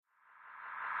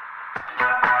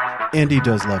Andy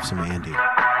does love some Andy.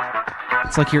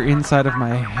 It's like you're inside of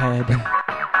my head.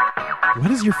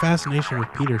 What is your fascination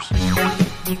with Peterson?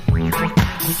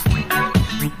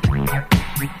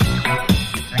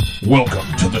 Welcome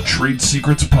to the Trade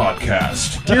Secrets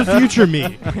Podcast. Dear future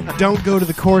me, don't go to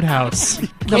the courthouse.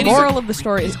 The moral of the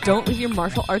story is don't leave your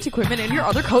martial arts equipment in your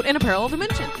other coat in a parallel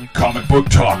dimension. Comic book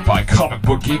talk by comic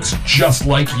book geeks just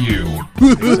like you.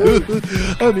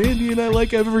 I'm Andy and I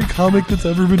like every comic that's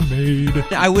ever been made.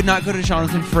 I would not go to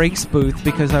Jonathan Frakes' booth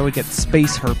because I would get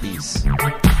space herpes.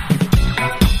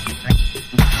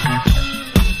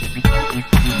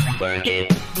 Work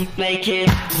it, make it,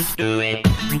 do it,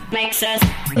 makes us.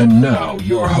 And now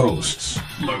your hosts,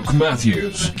 Luke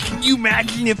Matthews Can you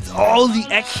imagine if all the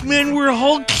X-Men were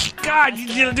Hulk? God,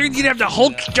 you'd have the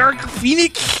Hulk, Dark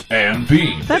Phoenix. and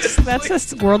Bean That's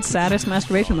the world's saddest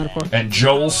masturbation metaphor. and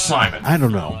Joel Simon. I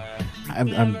don't know.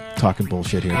 I'm talking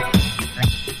bullshit here.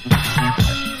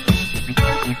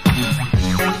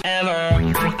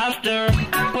 Ever after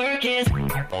work is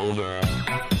over.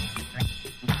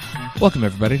 Welcome,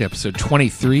 everybody, to episode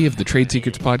 23 of the Trade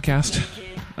Secrets Podcast.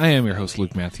 I am your host,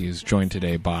 Luke Matthews, joined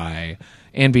today by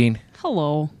Ann Bean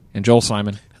Hello. and Joel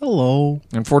Simon. Hello.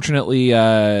 Unfortunately,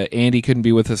 Andy couldn't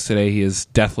be with us today. He is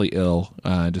deathly ill.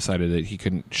 Decided that he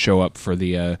couldn't show up for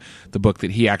the book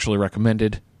that he actually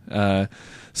recommended.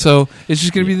 So it's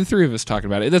just going to be the three of us talking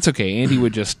about it. That's okay. Andy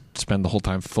would just spend the whole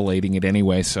time filleting it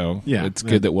anyway, so Yeah, it's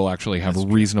good that we'll actually have a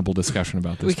reasonable discussion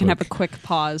about this We can book. have a quick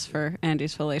pause for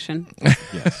Andy's fillation.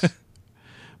 Yes.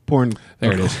 Porn.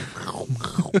 There it is.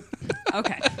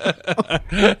 Okay.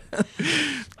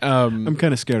 I'm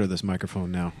kind of scared of this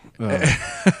microphone now.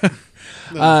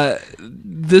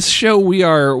 This show we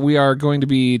are going to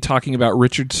be talking about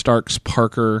Richard Stark's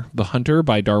Parker the Hunter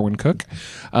by Darwin Cook.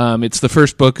 It's the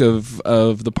first book of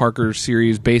the Parker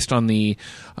series based on the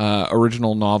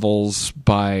original novels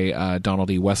by Donald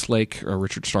E. Westlake.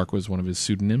 Richard Stark was one of his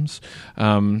pseudonyms.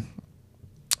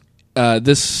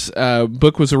 This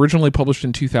book was originally published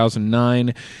in 2009.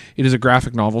 It is a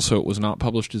graphic novel, so it was not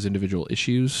published as individual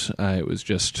issues. It was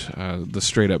just the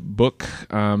straight-up book,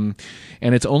 and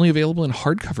it's only available in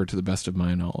hardcover, to the best of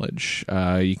my knowledge.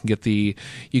 You can get the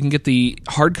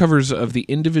hardcovers of the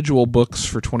individual books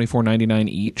for $24.99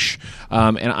 each,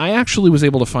 and I actually was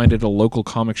able to find it at a local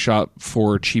comic shop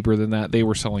for cheaper than that. They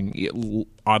were selling it,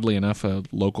 oddly enough, a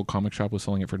local comic shop was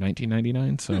selling it for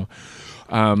 $19.99. So.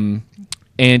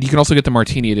 And you can also get the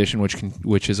Martini edition,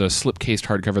 which is a slip-cased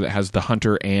hardcover that has the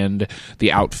Hunter and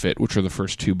the Outfit, which are the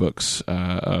first two books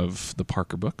of the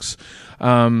Parker books.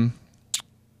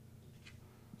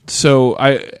 So,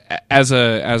 as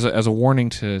a warning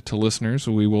to listeners,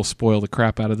 we will spoil the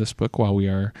crap out of this book while we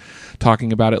are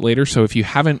talking about it later. So, if you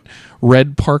haven't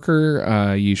read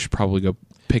Parker, you should probably go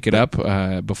pick it up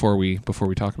before we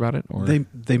talk about it. Or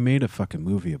They made a fucking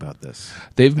movie about this.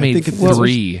 they've made think it's-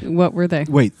 3. What were they?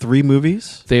 Wait, 3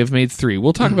 movies? They have made 3.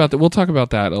 We'll talk about that. We'll talk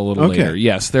about that a little Okay. later.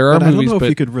 Yes, there are But I don't movies, know if but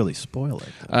you could really spoil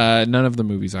it. none of the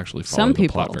movies actually follow Some the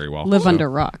people plot very well. live So, under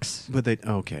rocks. But they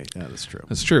okay, yeah, that's true.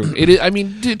 That's true. It is, I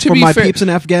mean, to For be my fair, peeps in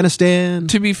Afghanistan.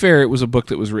 to be fair, it was a book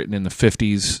that was written in the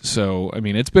 50s, so I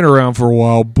mean, it's been around for a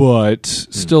while, but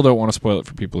still don't want to spoil it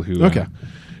for people who Okay.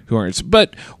 who aren't.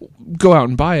 But go out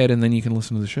and buy it, and then you can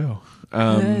listen to the show.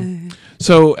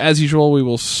 So, as usual, we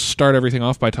will start everything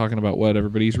off by talking about what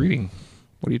everybody's reading.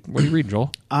 What do you read,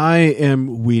 Joel? I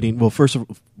am weeding. Well, first of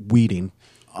all, weeding.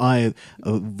 I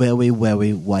very,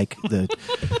 very like the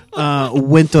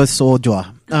Winter Soldier.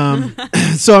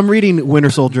 So I'm reading Winter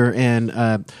Soldier, and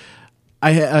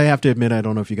I have to admit, I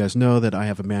don't know if you guys know that I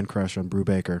have a man crush on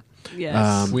Brubaker.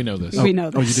 Yes. We know this. We know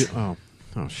Oh, you this. do?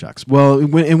 Oh, shucks. Well,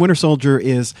 in Winter Soldier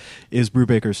is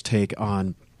Brubaker's take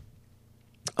on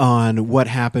what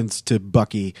happens to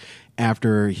Bucky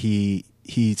after he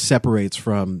separates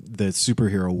from the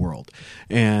superhero world.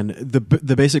 And the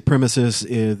basic premise is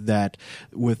that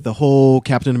with the whole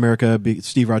Captain America,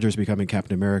 Steve Rogers becoming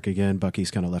Captain America again,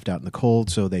 Bucky's kind of left out in the cold,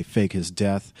 so they fake his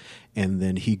death, and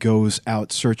then he goes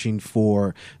out searching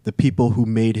for the people who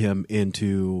made him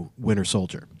into Winter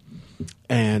Soldier.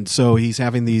 And so he's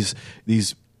having these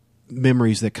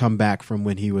memories that come back from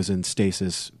when he was in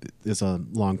stasis. It's a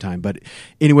long time, but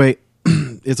anyway,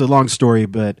 it's a long story.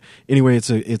 But anyway, it's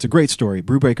a great story.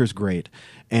 Brubaker's great,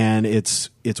 and it's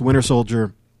Winter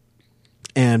Soldier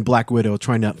and Black Widow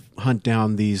trying to hunt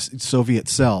down these Soviet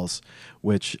cells,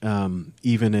 which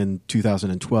even in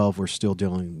 2012 we're still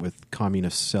dealing with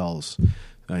communist cells.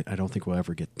 I don't think we'll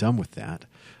ever get done with that.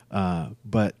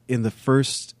 But in the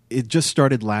first, it just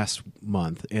started last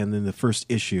month, and in the first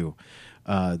issue,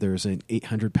 there's an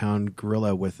 800-pound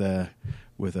gorilla with a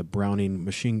Browning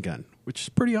machine gun, which is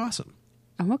pretty awesome.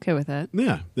 I'm okay with that.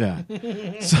 Yeah.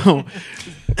 So,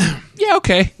 Yeah,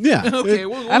 okay. yeah. Okay,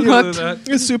 we'll I'm deal with hooked.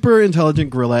 that. A super intelligent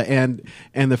gorilla, and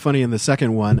the funny in the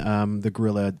second one, the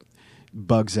gorilla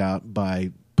bugs out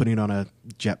by putting on a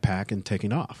jetpack and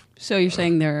taking off. So you're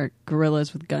saying there are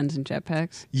gorillas with guns and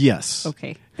jetpacks? Yes.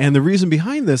 Okay. And the reason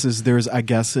behind this is there's, I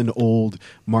guess, an old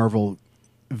Marvel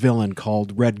villain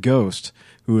called Red Ghost,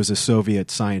 who is a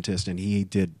Soviet scientist, and he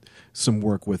did some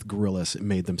work with gorillas and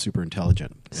made them super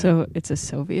intelligent. So it's a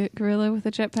Soviet gorilla with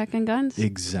a jetpack and guns?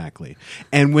 Exactly.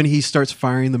 And when he starts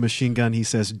firing the machine gun, he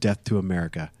says, "Death to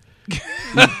America."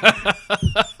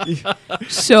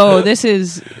 So this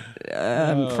is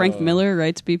Frank Miller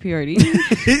writes BPRD.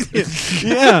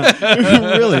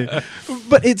 Yeah, really.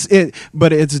 But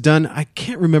it's done. I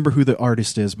can't remember who the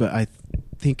artist is, but I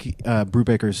think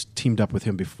Brubaker's teamed up with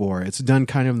him before. It's done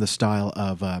kind of in the style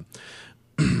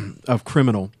of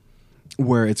Criminal,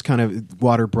 where it's kind of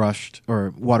water brushed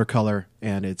or watercolor,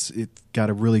 and it's got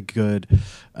a really good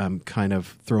kind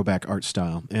of throwback art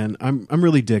style, and I'm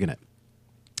really digging it.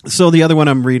 So the other one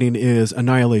I'm reading is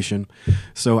Annihilation.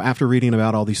 So after reading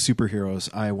about all these superheroes,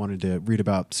 I wanted to read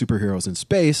about superheroes in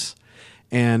space.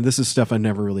 And this is stuff I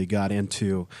never really got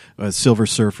into. Silver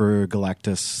Surfer,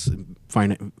 Galactus,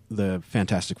 the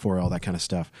Fantastic Four, all that kind of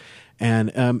stuff.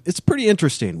 And it's pretty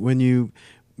interesting when you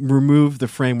remove the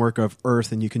framework of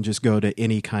Earth and you can just go to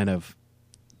any kind of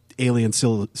alien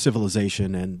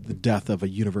civilization and the death of a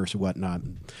universe or whatnot.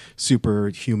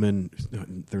 Superhuman,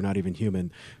 they're not even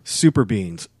human, super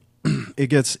beings. It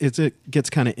gets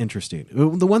kind of interesting.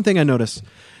 The one thing I noticed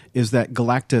is that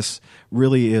Galactus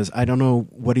really is, I don't know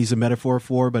what he's a metaphor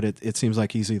for, but it seems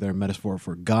like he's either a metaphor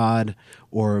for God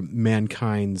or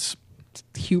mankind's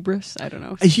Hubris? I don't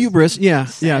know. a hubris. Yeah,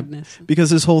 Sadness. yeah. Because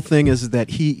his whole thing is that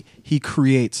he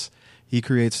creates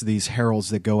these heralds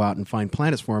that go out and find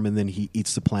planets for him, and then he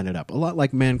eats the planet up. A lot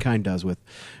like mankind does with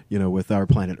our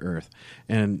planet Earth.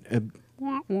 And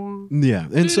yeah,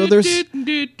 and so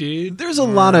there's a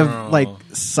lot of like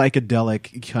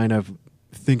psychedelic kind of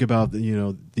think about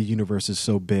the universe is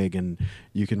so big and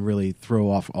you can really throw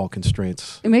off all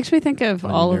constraints. It makes me think of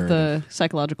on all of narrative. the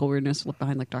psychological weirdness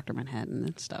behind like Dr. Manhattan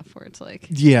and stuff, where it's like,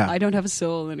 Yeah. I don't have a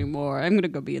soul anymore. I'm going to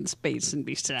go be in space and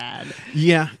be sad.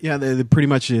 Yeah, pretty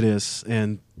much it is.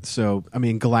 And so, I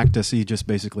mean, Galactus, he just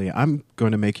basically, I'm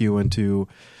going to make you into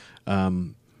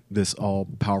this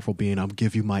all-powerful being. I'll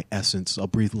give you my essence. I'll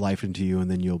breathe life into you, and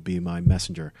then you'll be my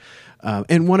messenger.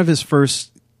 And one of his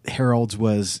first heralds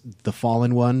was the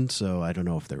Fallen One, so I don't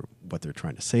know what they're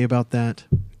trying to say about that.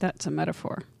 That's a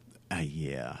metaphor.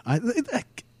 Yeah.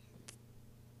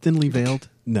 Thinly veiled?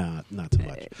 No, not so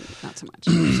much. Not so much.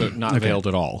 So not veiled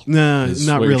at all. No, is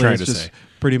not what really. You're trying It's to just say.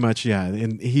 pretty much, yeah.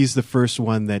 And he's the first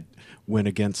one that went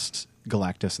against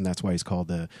Galactus, and that's why he's called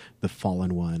the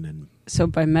Fallen One. And So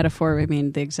by metaphor, we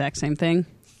mean the exact same thing.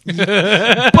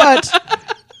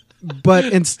 but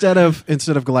instead of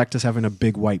Galactus having a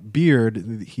big white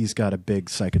beard, he's got a big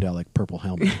psychedelic purple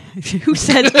helmet. Who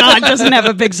said God doesn't have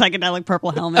a big psychedelic purple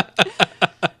helmet?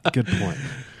 Good point.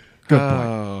 Good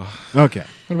point. Okay.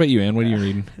 What about you, Ann? What are you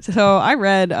reading? So I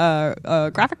read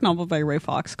a graphic novel by Ray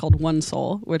Fox called One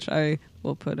Soul, which I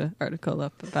will put an article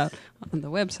up about on the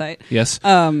website. Yes.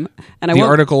 And I The won't-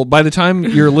 article, by the time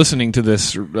you're listening to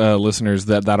this, listeners,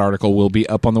 that article will be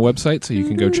up on the website, so you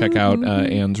can go check out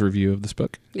Ann's review of this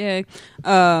book. Yay.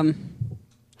 I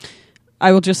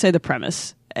will just say the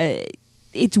premise.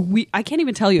 It's I can't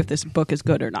even tell you if this book is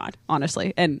good or not,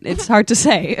 honestly, and it's hard to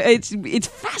say. It's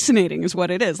fascinating, is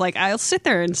what it is. Like, I'll sit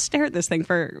there and stare at this thing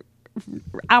for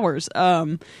hours.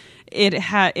 Both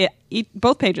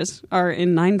pages are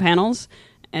in 9 panels,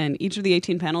 and each of the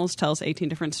 18 panels tells 18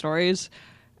 different stories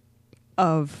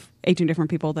of 18 different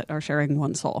people that are sharing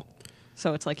one soul.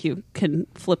 So it's like you can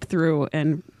flip through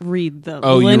and read the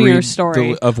linear you read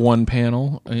story of one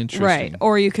panel. Interesting. right?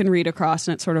 Or you can read across,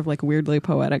 and it's sort of like weirdly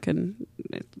poetic, and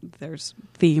there's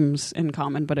themes in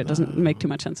common, but it doesn't make too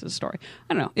much sense as a story.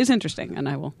 I don't know. It's interesting, and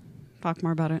I will talk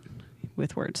more about it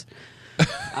with words.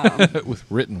 With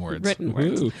written words. Written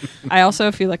words. Ooh. I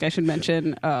also feel like I should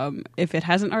mention, if it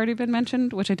hasn't already been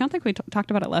mentioned, which I don't think we talked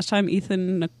about it last time,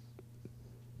 Ethan.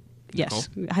 Yes,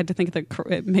 I had to think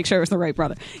of make sure it was the right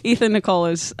brother. Ethan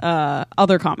Nicola's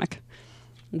other comic,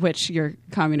 which your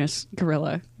communist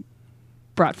gorilla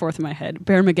brought forth in my head,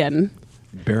 Bearmageddon.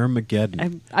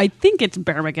 Bearmageddon. I think it's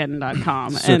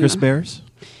bearmageddon.com. Circus and bears?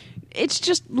 It's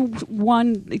just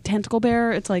one tentacle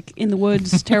bear. It's like in the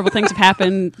woods, terrible things have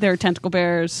happened. There are tentacle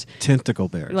bears. Tentacle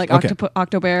bears. Like okay.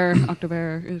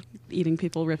 Octobear eating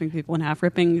people, ripping people in half,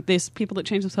 ripping these people that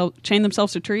chain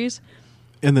themselves to trees.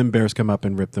 And then bears come up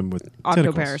and rip them with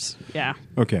tentacles. Octobears, yeah.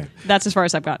 Okay. That's as far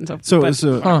as I've gotten. So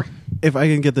but- if I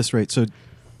can get this right, so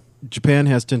Japan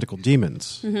has tentacle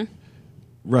demons.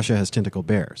 Russia has tentacle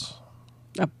bears.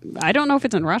 I don't know if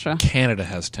it's in Russia. Canada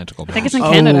has tentacle bears. I think it's in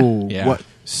Canada. Oh, Yeah. what?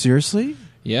 Seriously?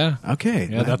 Yeah. Okay.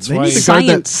 Yeah, that's they why- need to guard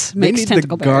Science that, makes they need to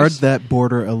tentacle guard bears. that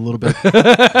border a little bit,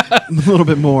 a little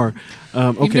bit more.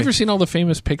 Okay. You've never seen all the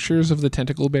famous pictures of the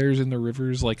tentacle bears in the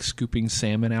rivers, like scooping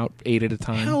salmon out 8 at a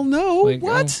time? Hell no! Like,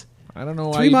 What? I don't know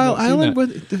why 3 you've Mile not seen Island? that.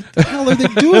 What the hell are they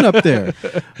doing up there?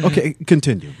 Okay,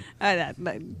 continue. That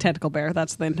tentacle bear.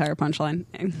 That's the entire punchline.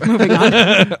 Moving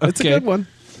on. It's a good one.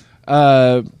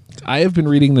 I have been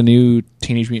reading the new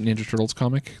Teenage Mutant Ninja Turtles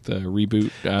comic, the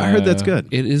reboot. I heard that's good.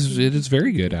 It is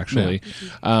very good, actually.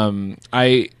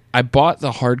 I bought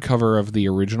the hardcover of the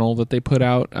original that they put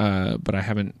out, but I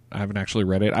haven't actually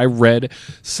read it. I read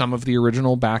some of the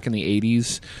original back in the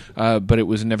 80s, but it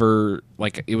was never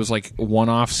it was like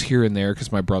one-offs here and there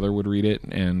because my brother would read it,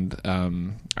 and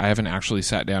I haven't actually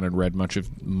sat down and read much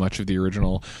of the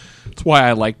original. That's why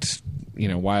I liked,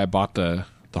 why I bought the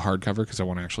hardcover, because I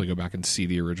want to actually go back and see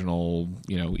the original,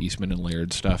 Eastman and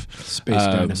Laird stuff. Space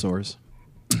dinosaurs.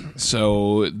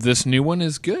 So this new one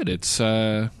is good. It's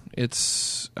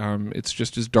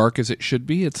just as dark as it should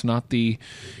be. It's not the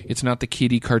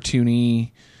kiddie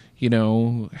cartoony,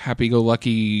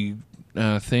 happy-go-lucky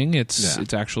thing.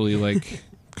 It's actually like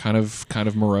kind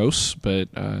of morose, but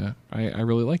I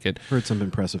really like it. Heard some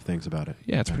impressive things about it.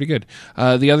 Yeah, it's pretty good.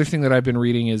 The other thing that I've been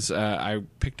reading is I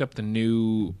picked up the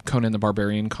new Conan the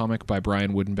Barbarian comic by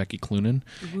Brian Wood and Becky Cloonan.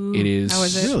 Ooh, It is how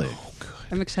is it? Really?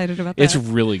 I'm excited about that. It's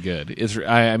really good.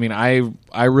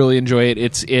 I really enjoy it.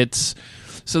 It's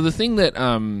so the thing that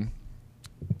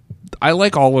I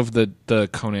like all of the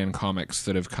Conan comics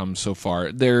that have come so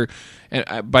far. They're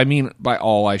by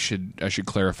all I should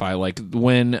clarify, like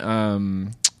when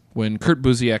Kurt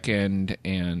Busiek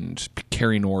and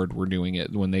Cary Nord were doing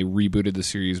it, when they rebooted the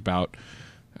series about,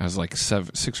 I was like 6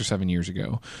 or 7 years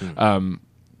ago.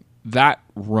 That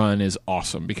run is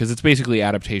awesome because it's basically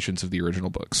adaptations of the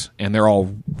original books, and they're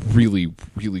all really,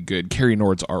 really good. Cary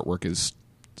Nord's artwork is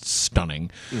stunning.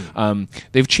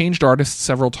 They've changed artists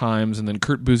several times, and then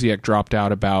Kurt Busiek dropped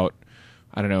out about,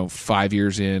 I don't know, 5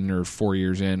 years in or 4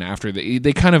 years in after they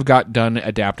kind of got done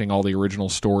adapting all the original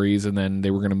stories, and then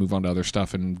they were going to move on to other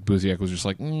stuff, and Busiek was just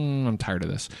like, I'm tired of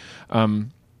this.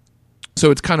 So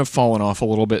it's kind of fallen off a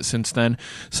little bit since then.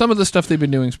 Some of the stuff they've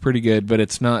been doing is pretty good, but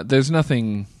there's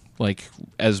nothing like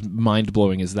as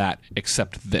mind-blowing as that,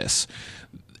 except this.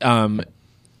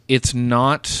 It's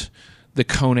not the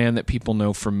Conan that people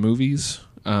know from movies.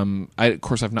 I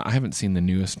haven't seen the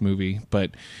newest movie,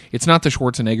 but it's not the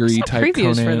Schwarzenegger-y type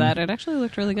previews Conan. for that. It actually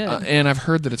looked really good. And I've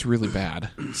heard that it's really bad.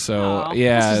 So that's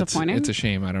it's disappointing. a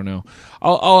shame. I don't know.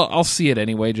 I'll see it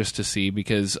anyway just to see,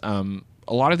 because a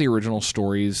lot of the original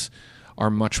stories are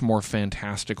much more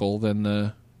fantastical than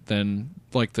the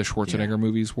Schwarzenegger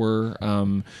movies were.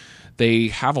 They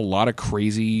have a lot of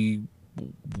crazy,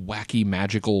 wacky,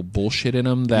 magical bullshit in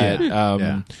them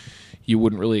that you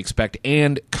wouldn't really expect.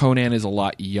 And Conan is a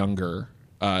lot younger.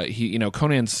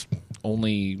 Conan's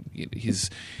he's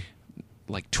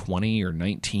like 20 or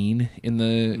 19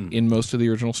 in most of the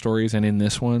original stories, and in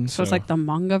this one. So it's like the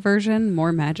manga version,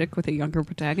 more magic with a younger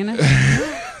protagonist.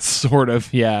 Sort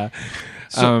of, yeah.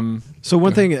 So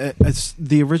one thing,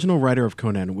 the original writer of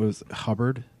Conan was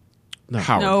Hubbard. No,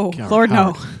 Howard. No, Howard. Lord,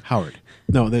 no. Howard.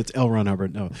 No, that's L. Ron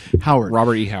Hubbard. No, Howard.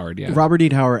 Robert E. Howard, yeah. Robert E.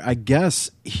 Howard. I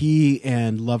guess he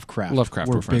and Lovecraft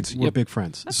were friends. Were Yep. big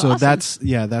friends. That's so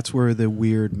awesome. that's where the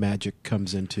weird magic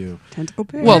comes into. Tentacle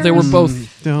bear. Well, they were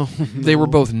both No, they were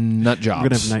both nut We're jobs.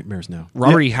 gonna have nightmares now.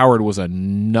 Robert Yeah. E. Howard was a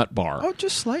nut bar. Oh,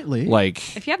 just slightly.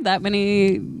 Like, if you have that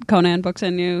many Conan books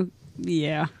in you,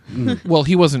 yeah. well,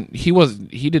 he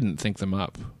didn't think them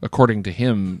up. According to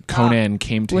him, Conan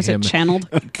came to Was him. it channeled?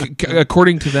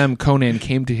 According to them, Conan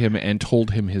came to him and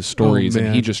told him his stories, and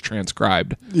man. he just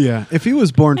transcribed. Yeah, if he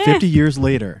was born 50 years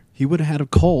later, he would have had a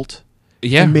cult.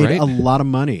 Yeah, and made right. a lot of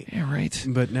money. Yeah, right.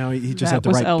 But now he just that had to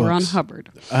was write L. Ron books. Hubbard.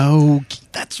 Oh,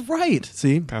 that's right.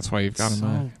 See, That's why you've got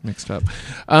them mixed up.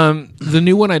 The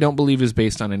new one I don't believe is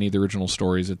based on any of the original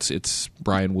stories. It's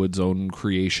Brian Wood's own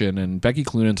creation, and Becky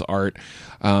Cloonan's art.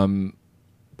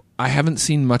 I haven't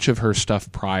seen much of her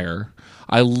stuff prior.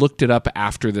 I looked it up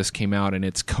after this came out, and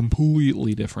it's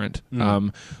completely different.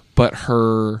 But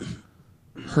her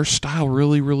style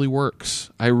really, really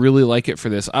works. I really like it for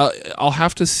this. I'll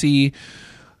have to see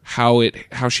how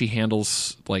she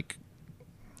handles like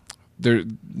there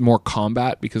more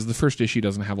combat, because the first issue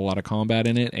doesn't have a lot of combat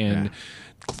in it, and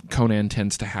Conan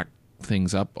tends to hack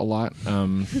things up a lot.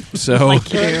 So,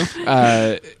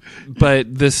 but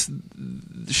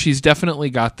she's definitely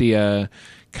got the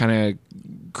kind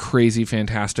of crazy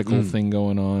fantastical thing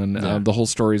going on. Yeah. The whole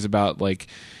story is about like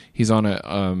he's on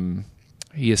a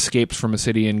he escapes from a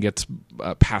city and gets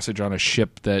passage on a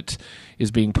ship that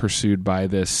is being pursued by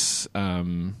this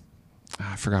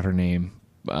I forgot her name,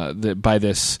 by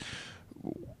this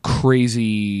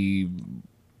crazy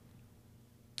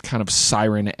kind of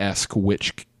siren-esque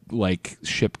witch like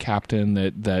ship captain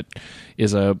that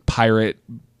is a pirate,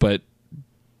 but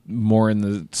more in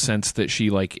the sense that she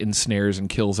like ensnares and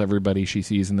kills everybody she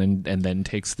sees, and then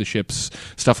takes the ship's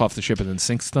stuff off the ship and then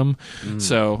sinks them.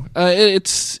 So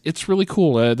it's really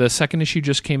cool. The second issue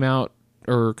just came out,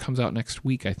 or comes out next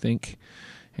week, I think,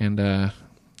 and I'm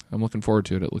looking forward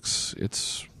to it.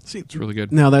 It's really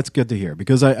good. Now that's good to hear,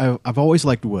 because I've always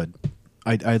liked Wood.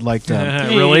 I'd like to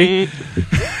Really?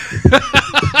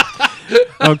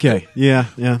 Okay, yeah,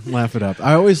 laugh it up.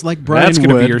 I always like Brian That's Wood.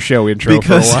 going to be your show intro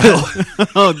because, for a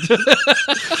while.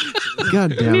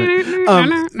 God damn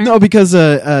it. No, because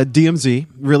DMZ,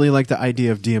 really like the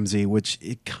idea of DMZ, which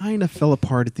it kind of fell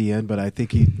apart at the end, but I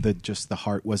think just the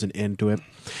heart wasn't into it.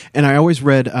 And I always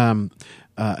read, and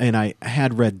I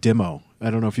had read Demo.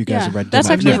 I don't know if you guys have read Demo. That's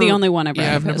actually Never- the only one I've read.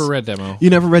 Yeah, I've of his. never read Demo. You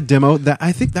never read Demo?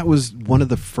 I think that was one of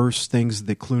the first things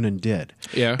that Clunan did.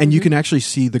 Yeah. And you can actually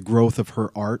see the growth of her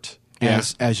art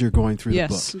as you're going through the book.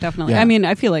 Yes, definitely. Yeah. I mean,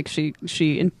 I feel like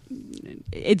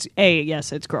it's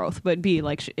yes, it's growth, but B,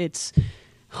 like it's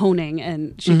honing,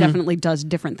 and she definitely does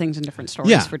different things in different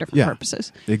stories for different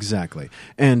purposes. Exactly.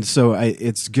 And so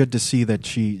it's good to see that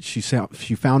she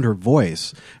found her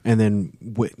voice, and then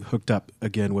hooked up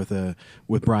again with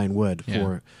Brian Wood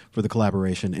for the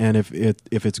collaboration. And if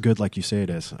it's good like you say it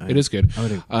is, It is good. I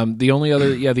would The only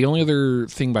other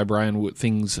thing by Brian Wood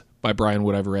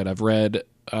I've read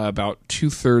about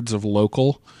 2/3 of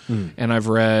Local, and I've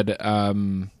read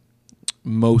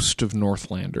most of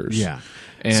Northlanders. Yeah.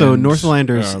 And, so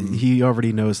Northlanders, he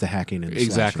already knows the hacking and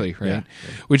exactly slashing. right,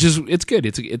 Yeah. which is it's good.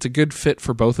 It's a good fit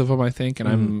for both of them, I think,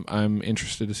 and I'm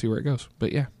interested to see where it goes.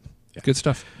 But yeah. Good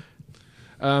stuff.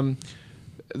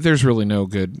 There's really no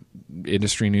good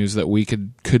industry news that we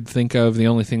could think of. The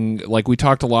only thing, like we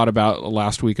talked a lot about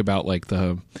last week about like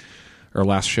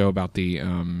last show about the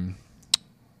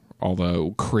all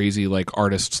the crazy like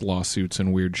artists lawsuits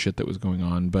and weird shit that was going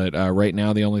on. But right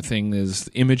now the only thing is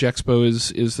Image Expo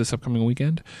is this upcoming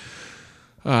weekend.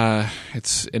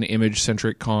 It's an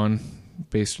image-centric con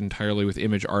based entirely with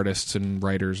image artists and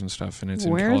writers and stuff, and it's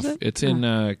Where is it? It's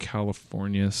in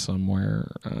California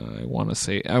somewhere. I want to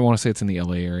say it's in the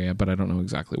LA area, but I don't know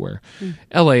exactly where.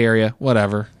 LA area,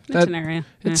 whatever. It's an area.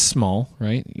 It's small,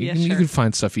 right? Yeah, You sure. can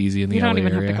find stuff easy in the You LA don't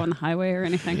even area. have to go on the highway or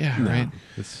anything. Yeah, right.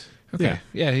 It's, Okay.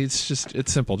 Yeah, it's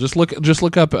simple. Just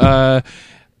look up LA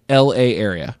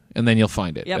area, and then you'll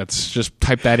find it. Yep. That's just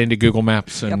type that into Google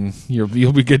Maps, and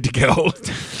you'll be good to go.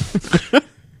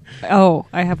 Oh,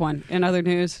 I have one. In other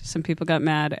news, some people got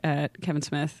mad at Kevin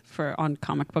Smith on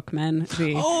Comic Book Men.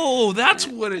 Oh, that's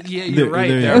what it... Yeah, you're right.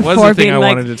 There That was For the thing being I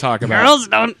like, wanted to talk about. Girls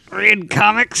don't read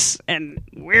comics, and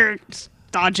we're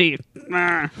dodgy.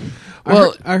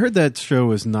 Well, I heard that show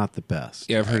was not the best.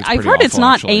 yeah, I've heard I've heard it's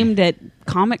not aimed at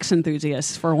comics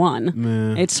enthusiasts, for one.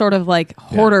 Meh. It's sort of like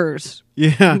Hoarders,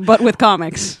 Yeah. but with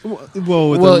comics. Well,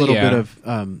 with Well, a little yeah. bit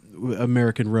of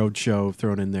American Roadshow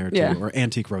thrown in there too, Yeah. or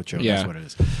Antique Roadshow. Yeah. That's what it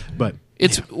is. But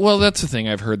That's the thing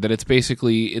I've heard, that it's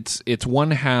basically it's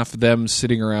one half them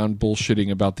sitting around bullshitting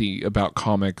about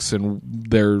comics and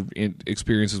their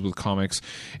experiences with comics,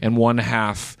 and one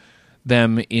half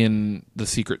them in the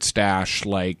secret stash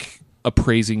like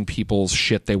appraising people's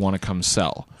shit they want to come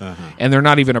sell. And they're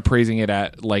not even appraising it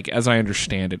at, like, as I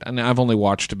understand it, and I've only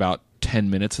watched about 10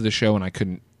 minutes of the show, and I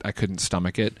couldn't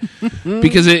stomach it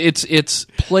because it's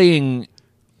playing.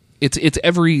 It's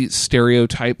every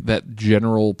stereotype that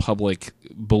general public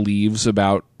believes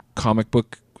about comic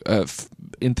book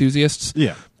enthusiasts.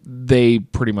 yeah, They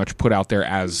pretty much put out there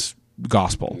as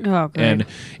gospel. Oh, great. And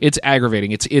it's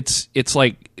aggravating. It's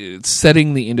like it's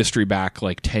setting the industry back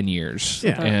like 10 years.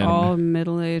 Yeah. They're And all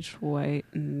middle-aged white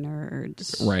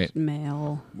nerds, Right.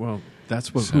 male, well, that's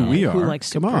who we are. who like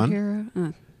Come on.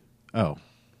 superhero. Oh,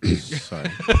 sorry.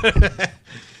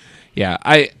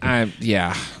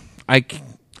 yeah,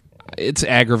 it's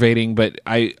aggravating, but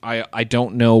I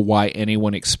don't know why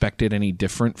anyone expected any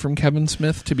different from Kevin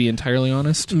Smith, to be entirely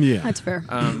honest. Yeah. That's fair.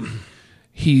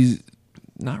 He's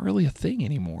not really a thing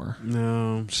anymore.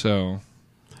 No. So,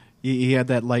 He had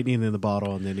that lightning in the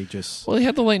bottle, and then he just... well, he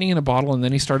had the lightning in a bottle, and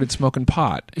then he started smoking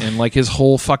pot, and like his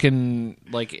whole fucking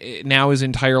now his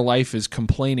entire life is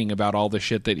complaining about all the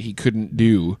shit that he couldn't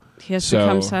do. He has So-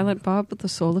 become Silent Bob with the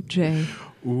soul of Jay.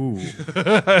 Ooh.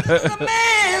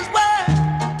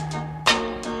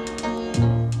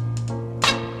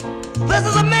 This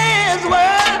is a man's world,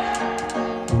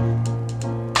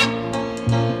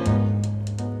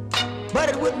 but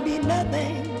it wouldn't be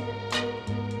nothing.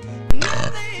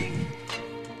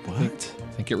 What? I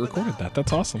think it recorded that.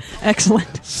 That's awesome.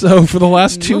 Excellent. So for the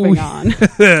last Moving on.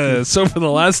 so for the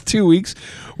last 2 weeks,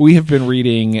 we have been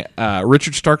reading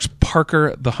Richard Stark's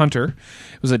Parker the Hunter.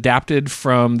 It was adapted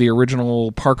from the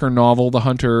original Parker novel, The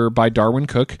Hunter, by Darwin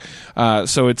Cook.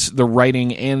 So it's the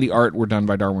writing and the art were done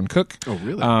by Darwin Cook. Oh,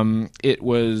 really? It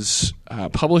was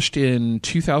published in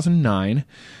 2009.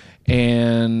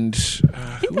 And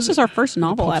I think this is our first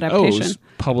novel it adaptation. was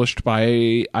published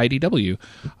by IDW.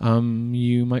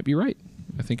 You might be right.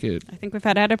 I think we've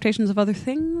had adaptations of other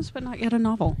things, but not yet a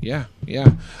novel. Yeah.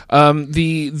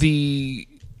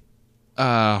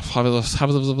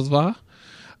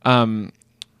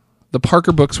 The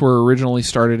Parker books were originally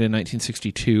started in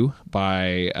 1962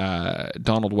 by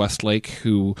Donald Westlake,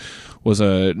 who was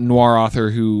a noir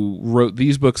author who wrote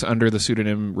these books under the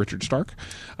pseudonym Richard Stark.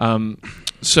 We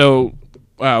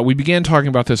began talking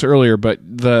about this earlier, but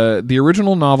the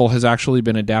original novel has actually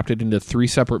been adapted into 3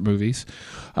 separate movies.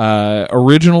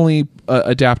 Originally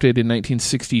adapted in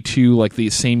 1962, like the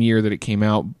same year that it came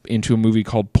out, into a movie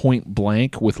called Point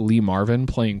Blank with Lee Marvin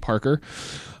playing Parker.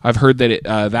 I've heard that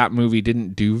that movie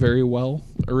didn't do very well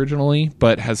originally,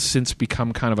 but has since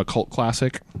become kind of a cult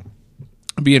classic.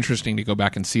 It'd be interesting to go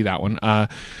back and see that one.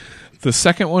 The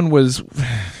second one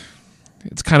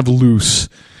it's kind of loose.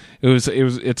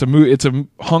 It's a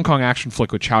Hong Kong action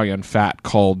flick with Chow Yun-fat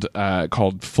called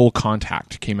Full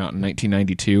Contact. Came out in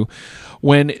 1992.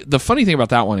 When the funny thing about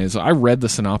that one is, I read the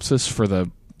synopsis for the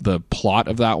plot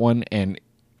of that one, and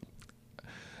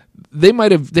they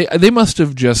must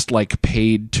have just like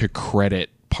paid to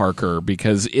credit Parker,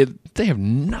 because they have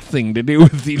nothing to do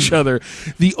with each other.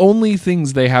 The only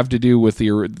things they have to do with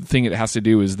the thing it has to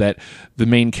do is that the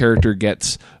main character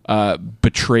gets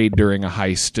betrayed during a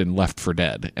heist and left for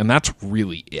dead, and that's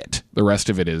really it. The rest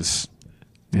of it is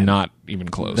not even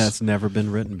close. That's never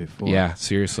been written before. Yeah,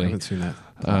 seriously. I haven't seen that.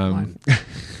 Line.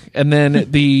 And then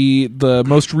the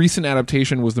most recent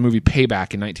adaptation was the movie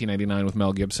Payback in 1999 with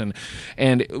Mel Gibson.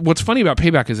 And what's funny about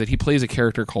Payback is that he plays a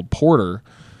character called Porter,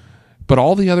 but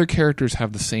all the other characters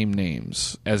have the same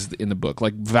names as in the book.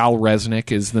 Like Val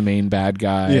Resnick is the main bad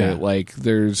guy. Yeah. Like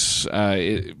there's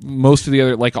most of the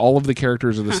other, like all of the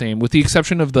characters are the same, with the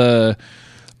exception of the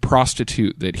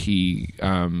prostitute that he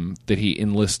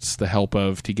enlists the help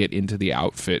of to get into the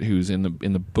outfit, who's in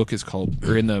the book is called,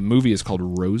 or in the movie is called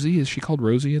Rosie. Is she called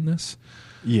Rosie in this?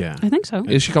 Yeah, I think so.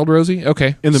 Is she called Rosie?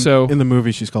 Okay. In the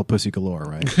movie, she's called Pussy Galore,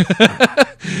 right?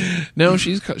 No,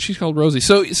 she's called Rosie.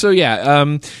 So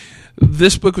yeah.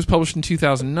 This book was published in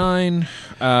 2009.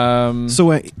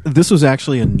 This was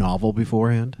actually a novel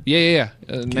beforehand? Yeah.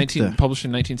 Published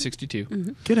in 1962.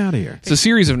 Mm-hmm. Get out of here. It's a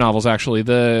series of novels, actually.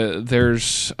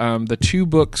 There's the 2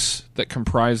 books that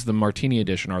comprise the Martini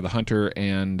edition are The Hunter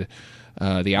and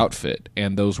The Outfit,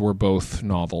 and those were both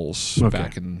novels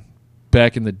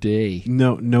back in the day.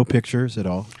 No pictures at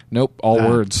all? Nope, all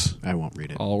words. I won't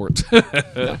read it. All words.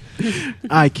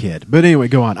 I kid. But anyway,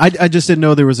 go on. I just didn't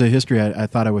know there was a history. I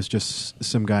thought it was just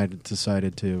some guy that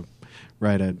decided to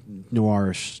write a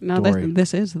noirish story. No,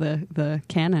 this is the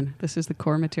canon. This is the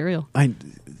core material.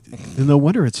 No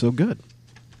wonder it's so good.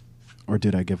 Or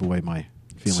did I give away my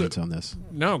feelings on this?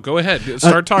 No, go ahead.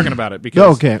 Start talking about it.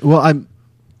 Because okay. Well,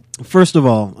 first of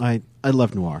all, I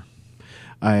love noir.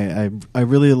 I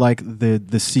really like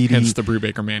the seedy. Hence the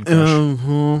Brubaker man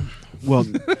crush. Well,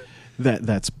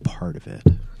 that's part of it.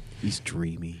 He's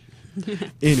dreamy.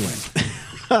 Anyways,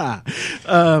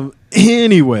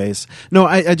 no,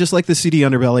 I just like the seedy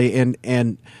underbelly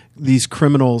and these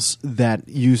criminals that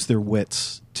use their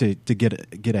wits to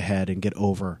get ahead and get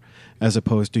over, as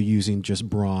opposed to using just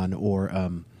brawn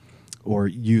or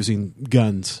using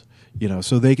guns.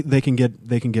 So they can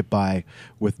get by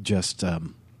with just their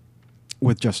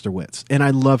wits. And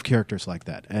I love characters like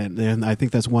that. And I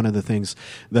think that's one of the things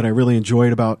that I really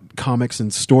enjoyed about comics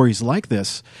and stories like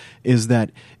this, is that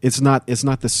it's not the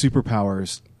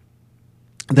superpowers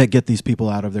that get these people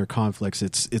out of their conflicts.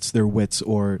 It's their wits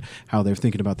or how they're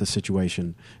thinking about the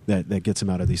situation that gets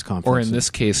them out of these conflicts. Or in this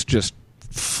case, just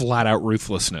flat out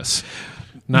ruthlessness.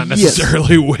 Not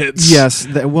necessarily wits. Yes,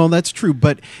 that's true.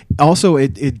 But also,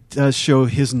 it does show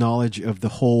his knowledge of the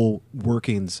whole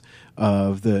workings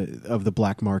of the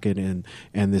black market and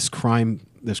this crime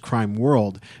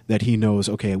world, that he knows.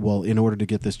 Okay, well, in order to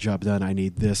get this job done, I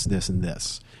need this, and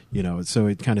this. So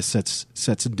it kind of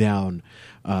sets down.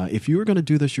 If you were going to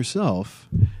do this yourself,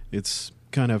 it's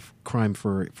kind of crime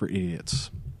for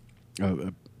idiots.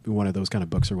 One of those kind of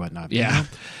books or whatnot. Yeah,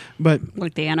 but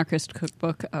like the anarchist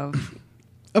cookbook of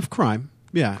of crime.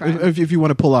 Yeah, Crime. if you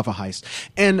want to pull off a heist.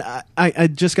 And I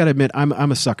just got to admit,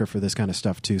 I'm a sucker for this kind of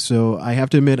stuff too. So I have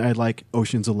to admit, I like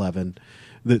Ocean's 11.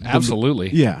 Absolutely.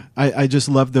 Yeah, I just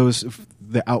love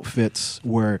the outfits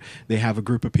where they have a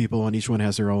group of people and each one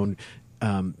has their own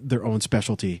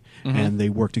specialty, and they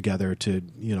work together to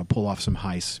pull off some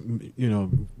heists,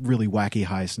 really wacky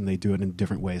heists, and they do it in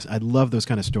different ways. I love those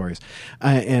kind of stories.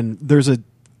 And there's a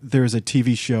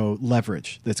TV show,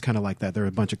 Leverage, that's kind of like that. There are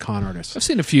a bunch of con artists. I've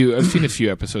seen a few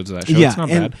episodes of that show. Yeah, It's not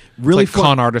and bad. really It's like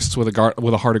con artists with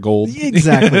a heart of gold.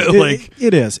 Exactly. Like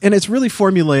it is. And it's really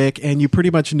formulaic, and you pretty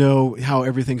much know how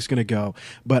everything's going to go.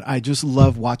 But I just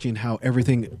love watching how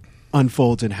everything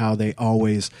unfolds and how they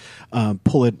always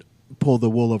pull the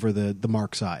wool over the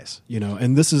Mark's eyes,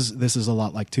 and this is a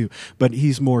lot like too, but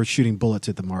he's more shooting bullets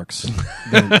at the Marks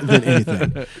than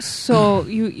anything. So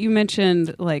you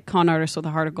mentioned like con artists with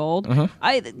a heart of gold.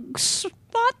 I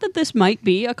thought that this might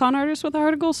be a con artist with a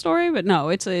heart of gold story, but no,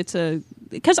 it's a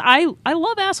because I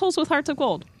love assholes with hearts of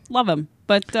gold, love them.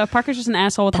 But Parker's just an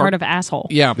asshole with a heart of asshole.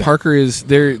 Yeah, Parker has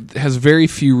very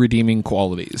few redeeming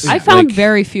qualities. I found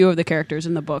very few of the characters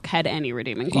in the book had any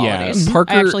redeeming qualities.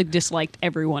 Parker- I actually disliked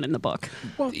everyone in the book.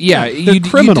 you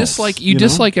criminals, you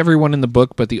dislike everyone in the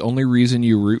book, but the only reason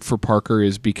you root for Parker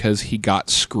is because he got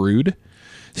screwed.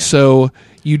 So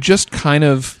you just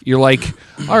you're like,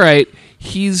 all right,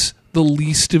 he's the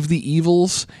least of the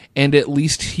evils, and at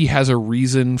least he has a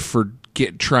reason for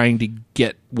trying to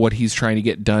get what he's trying to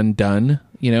get done.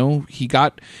 He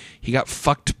got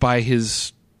fucked by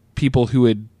his people who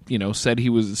had said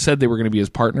they were going to be his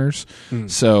partners.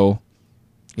 So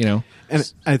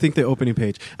and I think the opening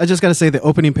page, I just got to say, the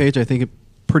opening page, I think it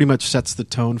pretty much sets the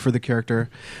tone for the character.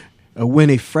 When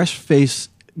a fresh-faced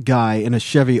guy in a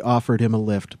Chevy offered him a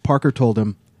lift, Parker told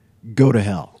him, "Go to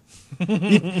hell."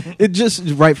 It just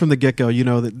right from the get-go,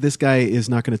 that this guy is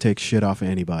not going to take shit off of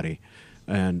anybody.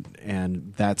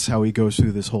 And that's how he goes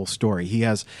through this whole story.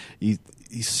 He's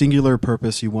singular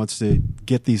purpose. He wants to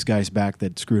get these guys back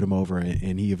that screwed him over,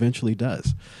 and he eventually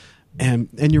does. And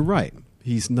you're right.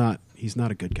 He's not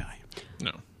a good guy.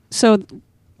 No. So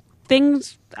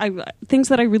things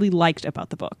that I really liked about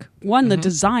the book. One, the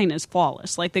design is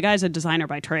flawless. Like, the guy's a designer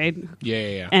by trade.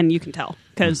 Yeah. And you can tell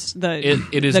because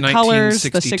it is the colors, the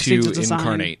 1962 60s design.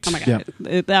 incarnate. Oh my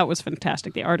god, that was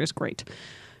fantastic. The art is great.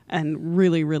 And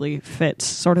really, really fits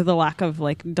sort of the lack of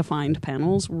like defined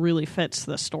panels. Really fits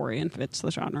the story and fits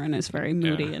the genre, and is very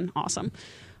moody and awesome.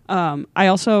 I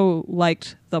also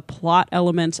liked the plot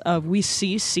elements of we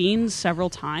see scenes several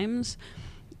times,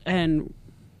 and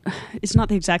it's not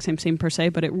the exact same scene per se,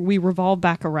 but we revolve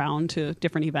back around to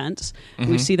different events.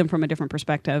 We see them from a different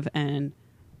perspective and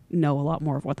know a lot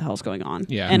more of what the hell's going on.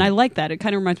 Yeah. And I like that. It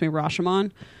kind of reminds me of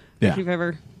Rashomon. Yeah. If you've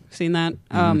ever seen that.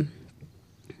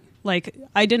 Like,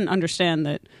 I didn't understand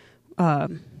that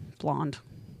blonde,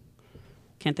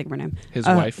 can't think of her name. His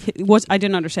wife? I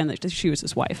didn't understand that she was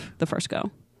his wife the first go.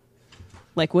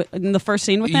 Like, in the first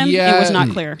scene with him, Yeah. it was not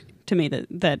clear to me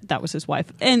that was his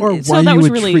wife. And Or so why that you was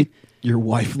would really... treat your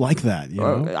wife like that,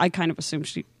 I kind of assumed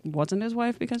she wasn't his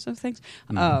wife because of things.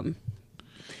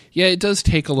 Yeah, it does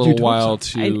take a little hope while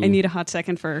so. to... I need a hot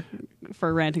second for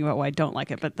ranting about why I don't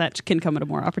like it, but that can come at a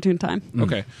more opportune time.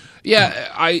 Okay. Yeah,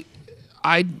 I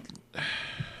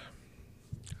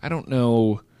don't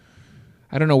know.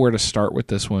 I don't know where to start with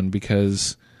this one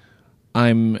because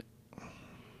I'm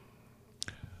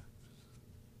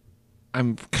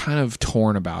kind of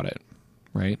torn about it,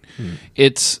 right?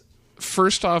 It's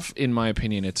first off, in my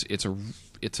opinion, it's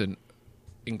an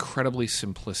incredibly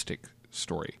simplistic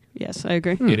story. Yes, I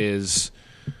agree. It is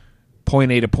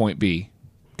point A to point B.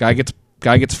 Guy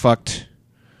gets fucked,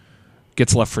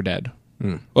 gets left for dead.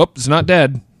 Oh, he's not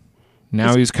dead.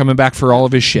 Now he's coming back for all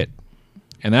of his shit.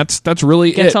 And that's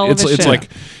really Gets it. all of his It's shit. like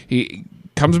he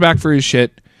comes back for his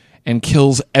shit and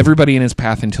kills everybody in his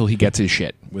path until he gets his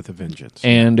shit. with a vengeance.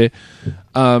 And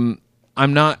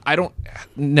I don't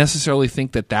necessarily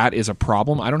think that is a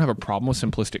problem. I don't have a problem with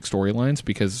simplistic storylines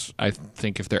because I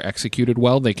think if they're executed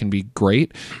well, they can be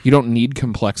great. You don't need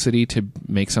complexity to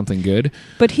make something good.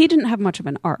 But he didn't have much of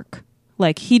an arc.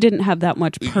 Like, he didn't have that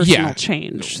much personal Yeah.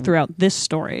 change throughout this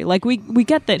story. Like, we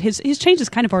get that his changes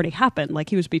kind of already happened. Like,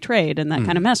 he was betrayed, and that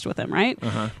kind of messed with him, right?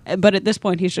 But at this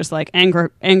point, he's just like,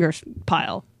 anger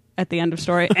pile. At the end of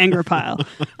story, anger pile.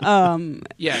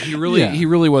 Yeah, he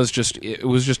really was just. It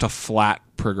was just a flat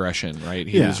progression, right?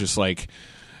 He was just like,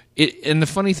 it. And the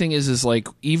funny thing is like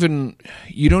even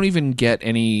you don't even get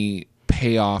any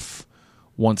payoff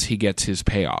once he gets his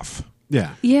payoff.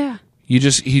 Yeah. Yeah. He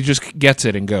just gets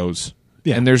it and goes.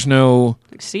 Yeah. And there's no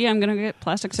See, I'm gonna get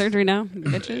plastic surgery now,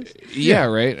 bitches.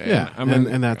 right. Yeah, I'm and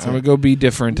gonna, that's I'm it. gonna go be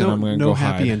different, and No, I'm gonna no go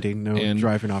happy hide. ending. No And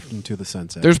driving off into the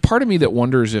sunset. there's part of me that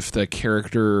wonders if the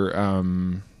character.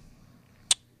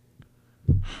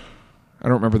 I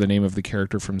don't remember the name of the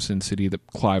character from Sin City that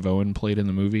Clive Owen played in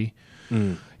the movie.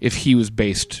 If he was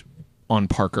based on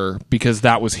Parker, because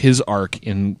that was his arc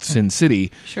in Sin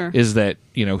City. Sure. Is that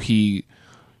he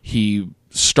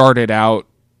started out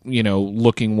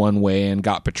looking one way and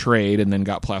got betrayed and then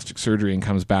got plastic surgery and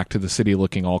comes back to the city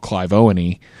looking all Clive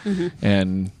Owen-y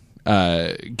and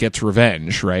gets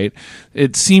revenge, right?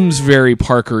 It seems very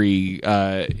Parker-y.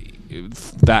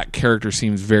 That character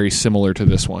seems very similar to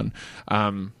this one.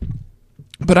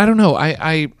 But I don't know.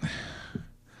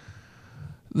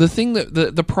 The thing that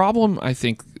the problem I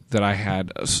think that I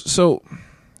had, so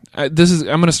I'm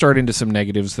going to start into some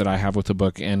negatives that I have with the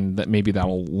book, and that maybe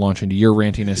that'll launch into your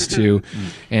rantiness too,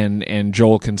 and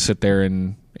Joel can sit there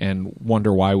and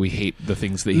wonder why we hate the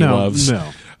things that he loves.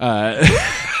 No,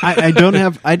 I don't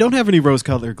have any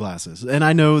rose-colored glasses, and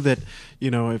I know that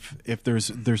if there's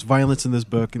violence in this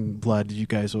book and blood, you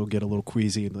guys will get a little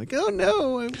queasy and like, oh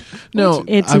no, No,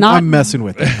 It's I'm, not. I'm messing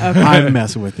with you. I'm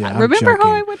messing with you. I'm Remember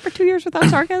how I joking. went for 2 years without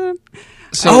sarcasm?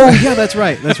 Oh yeah, that's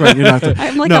right. That's right. You don't have to.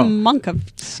 I'm like no, a monk of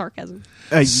sarcasm.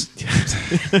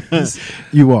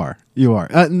 You are.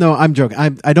 No, I'm joking.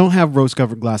 I don't have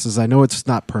rose-covered glasses. I know it's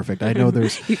not perfect. I know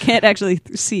there's You can't actually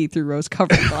see through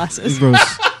rose-covered glasses.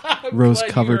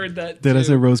 rose-covered. heard that, Did I too.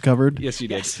 say rose-covered? yes, you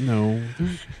did. No.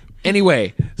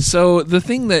 Anyway, so the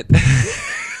thing that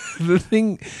the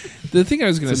thing I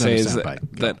was going to It's say another is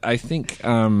soundbite. that I think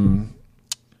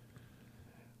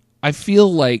I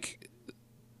feel like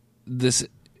this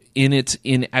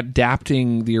in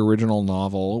adapting the original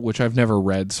novel, which I've never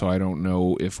read, so I don't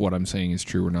know if what I'm saying is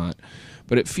true or not.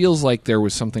 But it feels like there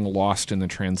was something lost in the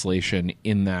translation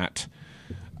in that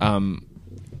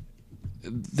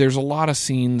there's a lot of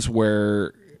scenes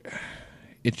where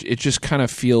it just kind of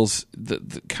feels a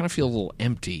little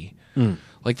empty.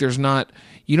 Like there's not,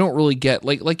 you don't really get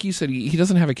like you said, he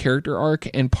doesn't have a character arc,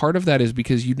 and part of that is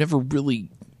because you never really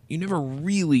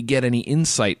get any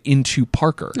insight into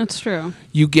Parker. That's true.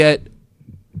 You get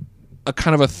a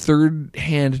kind of a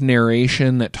third-hand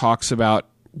narration that talks about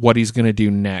what he's going to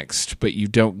do next, but you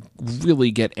don't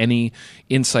really get any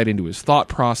insight into his thought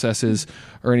processes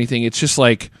or anything. It's just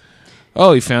like,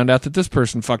 oh, he found out that this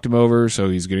person fucked him over, so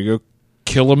he's going to go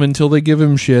kill him until they give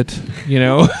him shit,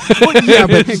 Well, yeah,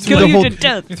 but Kill you to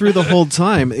death. through the whole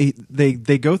time, they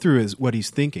go through what he's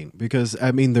thinking, because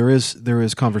I mean there is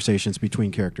conversations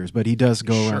between characters, but he does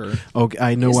go around. Oh,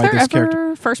 I know Is why there this ever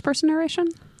character. first-person narration?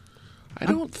 I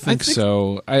don't think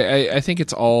so. I think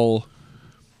it's all.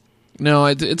 No,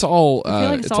 it's all. I feel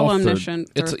like it's all third. omniscient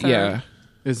or It's third. yeah.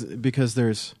 Is because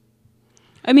there's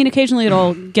I mean, occasionally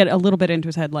it'll get a little bit into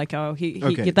his head, like, oh,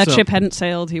 Okay, that so- ship hadn't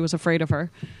sailed. He was afraid of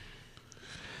her.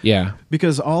 Yeah.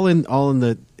 because all in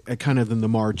the kind of in the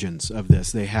margins of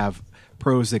this, they have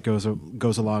prose that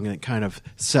goes along, and it kind of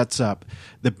sets up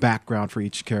the background for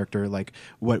each character, like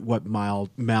what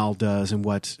Mal does and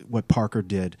what Parker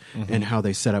did, and how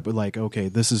they set up. Like, okay,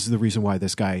 this is the reason why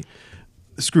this guy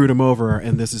screwed him over,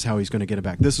 and this is how he's going to get it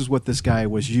back. This is what this guy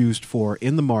was used for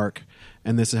in the mark,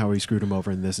 and this is how he screwed him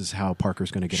over, and this is how Parker's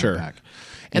going to get Sure. it back.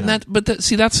 And that's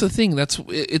the thing.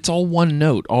 It's all one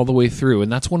note all the way through,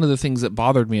 and that's one of the things that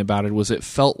bothered me about it. Was it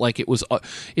felt like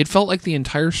the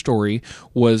entire story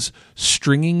was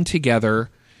stringing together.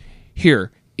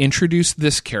 Here, introduce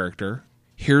this character.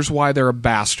 Here's why they're a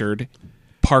bastard.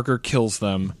 Parker kills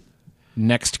them.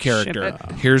 Next character.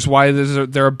 Ship Here's why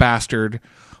they're a bastard.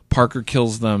 Parker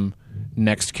kills them.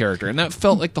 Next character, and that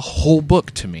felt like the whole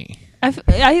book to me. I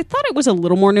thought it was a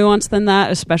little more nuanced than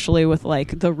that, especially with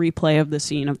like the replay of the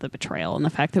scene of the betrayal and the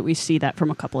fact that we see that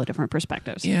from a couple of different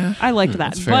perspectives. Yeah. I liked that,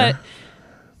 that's fair. but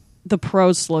the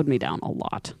prose slowed me down a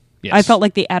lot. Yes. I felt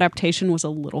like the adaptation was a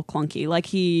little clunky. Like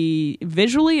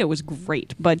visually it was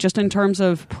great, but just in terms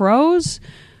of prose,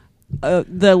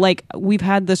 we've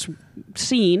had this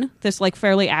scene, this like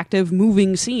fairly active,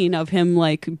 moving scene of him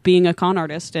like being a con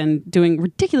artist and doing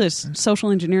ridiculous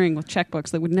social engineering with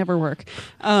checkbooks that would never work.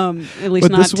 At least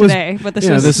But not this was- today. But this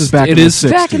is back. It in the is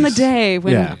 60s. back in the day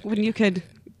when Yeah. you could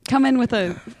come in with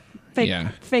a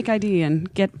fake ID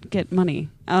and get money.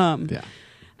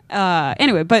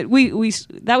 Anyway, but we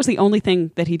that was the only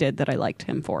thing that he did that I liked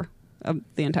him for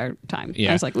the entire time. Yeah.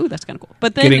 I was like, ooh, that's kind of cool.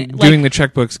 But then doing the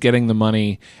checkbooks, getting the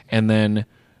money, and then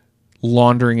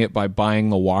laundering it by buying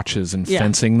the watches and Yeah.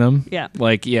 fencing them. Yeah.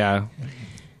 Like, yeah.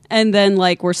 and then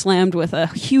like we're slammed with a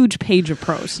huge page of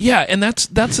prose. Yeah, and that's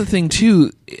the thing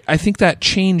too. I think that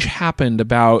change happened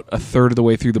about a third of the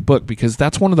way through the book, because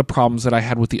that's one of the problems that I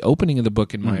had with the opening of the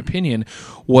book, in my opinion,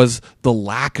 was the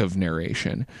lack of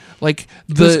narration. Like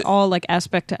It was all like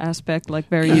aspect to aspect, like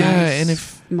very nice and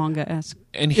if manga-esque.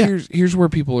 And here's where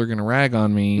people are going to rag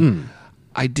on me.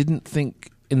 I didn't think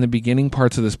in the beginning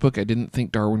parts of this book, I didn't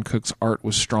think Darwin Cook's art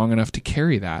was strong enough to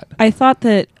carry that. I thought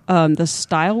that the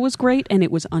style was great and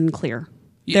it was unclear.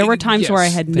 There were times where I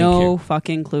had no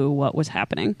fucking clue what was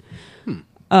happening.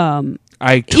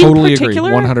 I totally agree,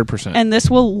 100%. And this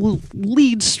will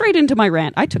lead straight into my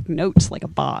rant. I took notes like a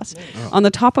boss. On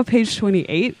the top of page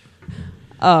 28,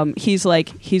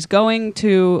 he's going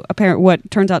to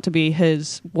what turns out to be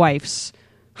his wife's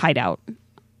hideout.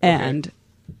 And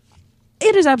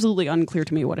it is absolutely unclear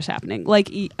to me what is happening. Like,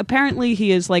 apparently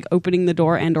he is like opening the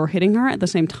door and or hitting her at the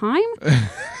same time.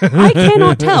 I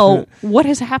cannot tell what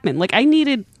has happened. Like, I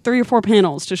needed 3 or 4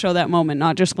 panels to show that moment,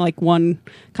 not just like one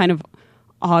kind of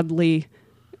oddly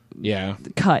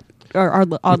cut or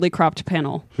oddly cropped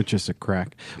panel. With just a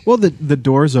crack. Well, the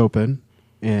door's open,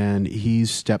 and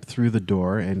he's stepped through the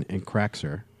door and cracks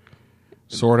her.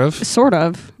 Sort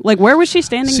of. Like, where was she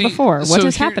standing before? What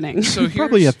is happening? So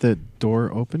probably at the door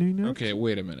opening. Okay,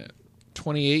 wait a minute.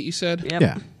 28, you said? Yep.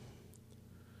 Yeah.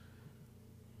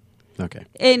 Okay.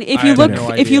 And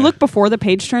if you look before the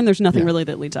page turn, there's nothing really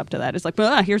that leads up to that. It's like,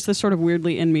 here's this sort of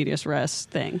weirdly in medias res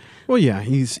thing. Well, yeah,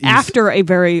 he's after a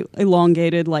very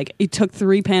elongated, like, it took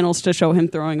 3 panels to show him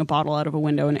throwing a bottle out of a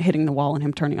window and it hitting the wall and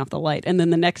him turning off the light, and then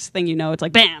the next thing you know, it's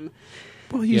like, bam.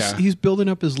 Well, he's building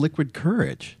up his liquid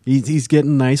courage. He's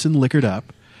getting nice and liquored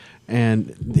up,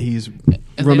 and he's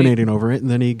ruminating over it, and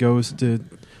then he goes to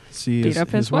see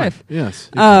his wife. Yes.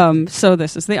 So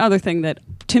this is the other thing that,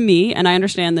 to me, and I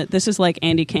understand that this is like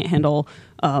Andy can't handle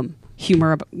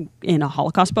humor in a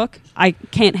Holocaust book. I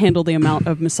can't handle the amount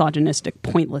of misogynistic,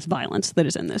 pointless violence that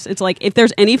is in this. It's like, if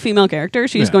there's any female character,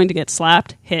 she's going to get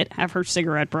slapped, hit, have her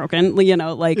cigarette broken,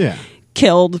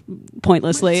 killed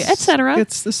pointlessly, etc.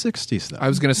 It's the 60s, though. I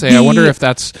was going to say, I wonder if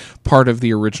that's part of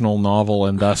the original novel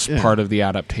and thus part of the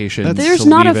adaptation. There's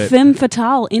not a femme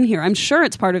fatale in here. I'm sure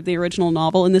it's part of the original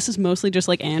novel, and this is mostly just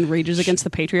like Anne rages against the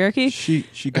patriarchy.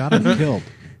 She got him killed.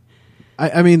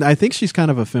 I mean, I think she's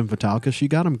kind of a femme fatale because she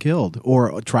got him killed,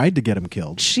 or tried to get him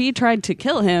killed. She tried to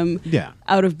kill him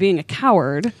out of being a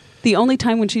coward. The only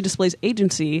time when she displays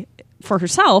agency for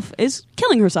herself is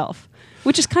killing herself,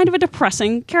 which is kind of a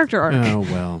depressing character arc. Oh,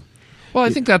 well. Well,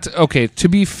 I think that's okay. To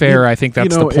be fair, I think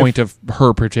that's the point of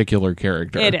her particular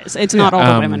character. It is. It's not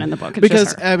all the women in the book. It's because,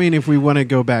 just her. I mean, if we want to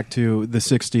go back to the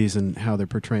 60s and how they're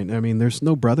portraying, I mean, there's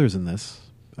no brothers in this.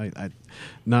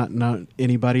 Not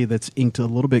anybody that's inked a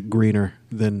little bit greener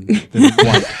than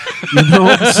white.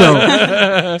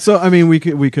 So I mean, we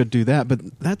could do that,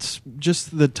 but that's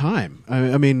just the time.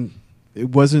 I mean, it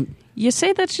wasn't. You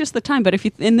say that's just the time, but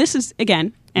and this is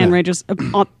again Anne rages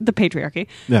on the patriarchy.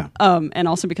 Yeah. And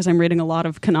also because I'm reading a lot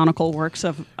of canonical works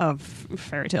of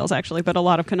fairy tales, actually, but a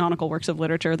lot of canonical works of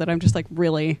literature that I'm just like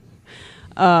really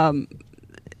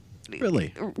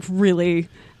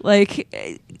like.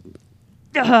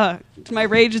 My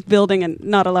rage is building and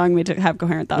not allowing me to have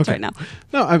coherent thoughts right now.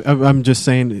 No, I'm just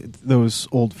saying those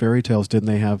old fairy tales, didn't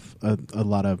they have a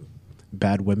lot of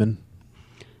bad women?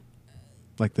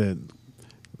 Like the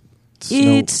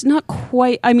It's not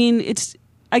quite. I mean,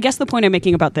 I guess the point I'm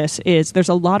making about this is there's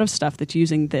a lot of stuff that's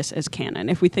using this as canon.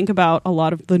 If we think about a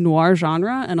lot of the noir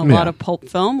genre and a lot of pulp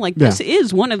film, like this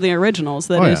is one of the originals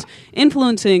that is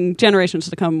influencing generations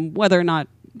to come, whether or not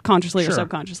consciously or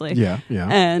subconsciously. Yeah.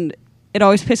 And it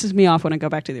always pisses me off when I go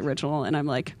back to the original and I'm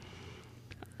like,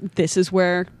 this is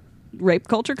where rape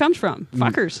culture comes from.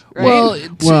 Fuckers,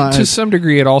 right? Well, to some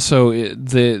degree, it also a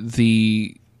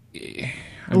little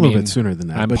bit sooner than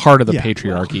that. I'm part of the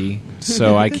patriarchy,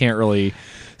 so I can't really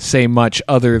say much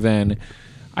other than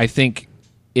I think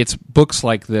it's books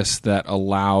like this that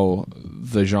allow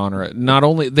the genre. Not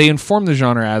only they inform the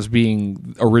genre as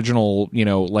being original,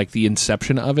 like the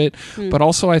inception of it, but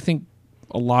also I think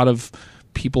a lot of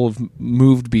people have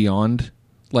moved beyond.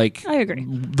 Like, I agree.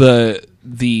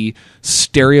 The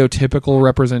stereotypical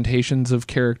representations of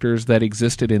characters that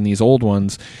existed in these old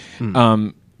ones,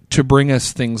 to bring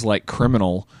us things like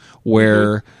Criminal,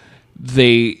 where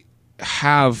they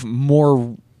have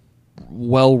more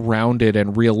well-rounded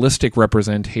and realistic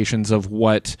representations of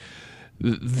what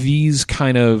these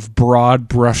kind of broad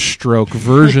brushstroke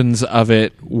versions of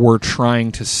it were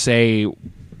trying to say,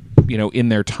 in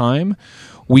their time.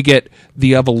 We get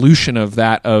the evolution of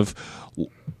that, of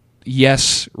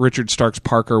yes, Richard Starks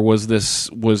Parker was this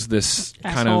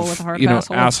kind Asshole of with a heart of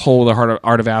asshole. asshole with a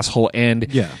heart of asshole,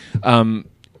 and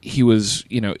he was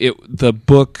the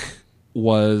book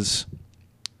was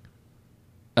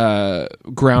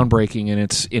groundbreaking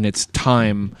in its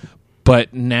time,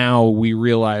 but now we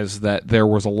realize that there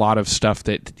was a lot of stuff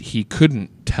that he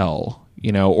couldn't tell,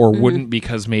 or wouldn't,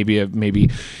 because maybe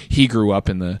he grew up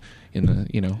in the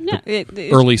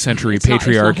early century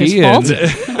patriarchy,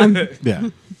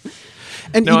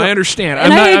 And I understand.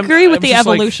 And I agree with the just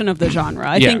like- evolution of the genre.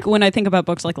 I think when I think about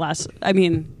books like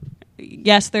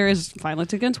yes, there is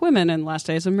violence against women in Last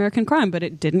Days of American Crime, but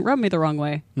it didn't rub me the wrong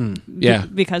way. Yeah.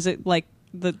 Because it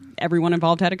everyone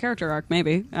involved had a character arc.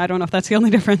 Maybe I don't know if that's the only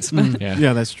difference, but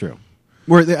Yeah, that's true.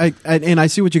 Where I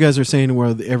see what you guys are saying,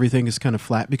 where everything is kind of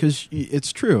flat, because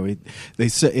it's true. They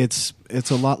say it's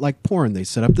a lot like porn. They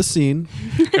set up the scene,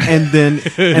 and then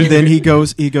he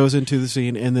goes into the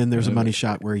scene, and then there's a money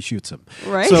shot where he shoots him.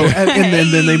 Right. So and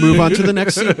then they move on to the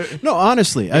next scene. No,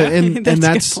 honestly, and That's a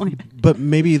that's good point. but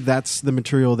maybe that's the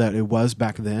material that it was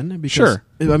back then. Because, Sure.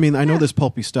 I mean, I know this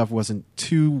pulpy stuff wasn't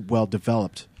too well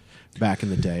developed back in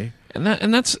the day. And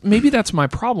that's my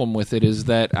problem with it, is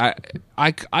that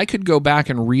I could go back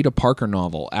and read a Parker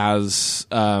novel as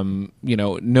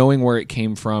knowing where it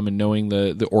came from and knowing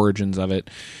the origins of it,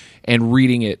 and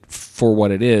reading it for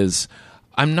what it is.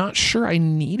 I'm not sure I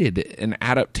needed an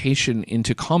adaptation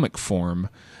into comic form,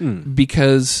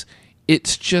 because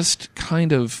it's just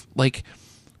kind of like,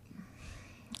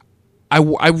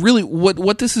 I really,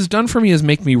 what this has done for me is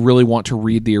make me really want to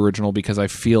read the original, because I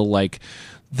feel like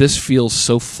this feels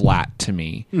so flat to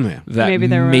me that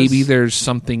maybe there's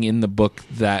something in the book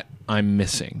that I'm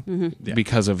missing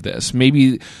because of this.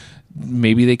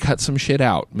 Maybe they cut some shit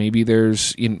out. Maybe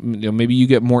there's maybe you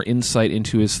get more insight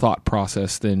into his thought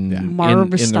process than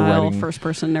Marv in style the writing. first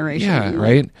person narration. Yeah,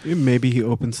 right. Maybe he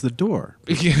opens the door.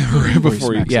 Right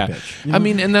before you. smacks a Yeah, bitch. I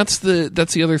mean, and that's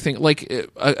the other thing. Like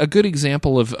a good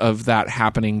example of that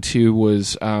happening too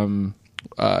was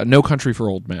No Country for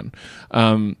Old Men.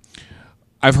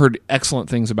 I've heard excellent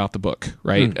things about the book,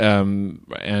 right?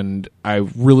 And I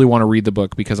really want to read the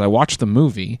book because I watched the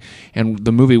movie, and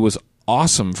the movie was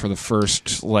awesome for the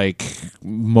first,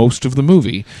 most of the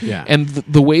movie. Yeah. And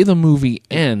the way the movie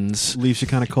ends Leaves you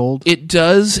kind of cold. it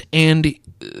does, and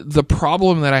the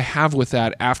problem that I have with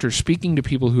that, after speaking to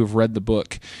people who have read the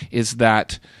book, is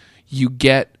that you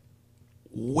get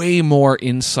way more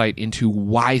insight into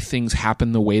why things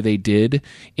happen the way they did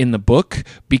in the book,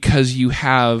 because you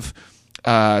have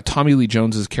Tommy Lee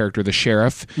Jones's character, the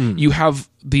sheriff. You have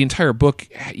the entire book.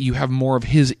 You have more of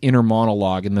his inner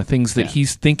monologue and the things that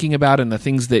he's thinking about, and the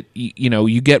things that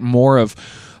you get more of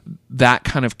that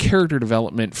kind of character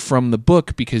development from the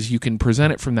book, because you can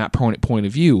present it from that point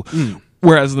of view.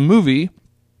 Whereas the movie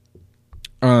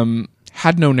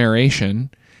had no narration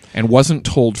and wasn't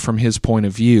told from his point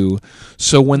of view.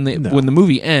 So when the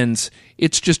movie ends,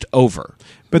 it's just over.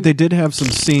 But they did have some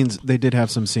scenes. They did have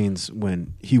some scenes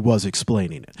when he was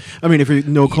explaining it. I mean, if you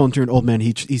know Country and Old Man,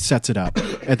 he sets it up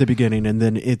at the beginning, and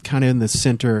then it kind of in the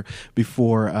center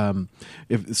before.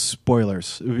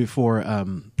 Spoilers before.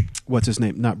 What's his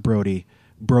name? Not Brody.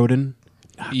 Broden.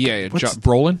 Yeah, What's- Josh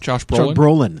Brolin.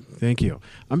 Brolin. Thank you.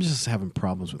 I'm just having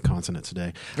problems with consonants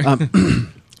today.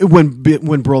 When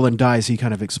Brolin dies, he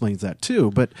kind of explains that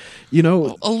too. But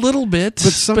A little bit,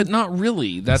 but not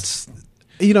really. That's.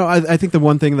 I think the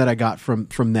one thing that I got from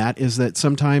that is that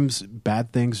sometimes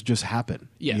bad things just happen.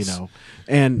 Yes.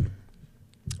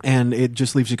 And it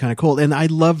just leaves you kind of cold. And I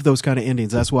love those kind of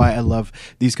endings. That's why I love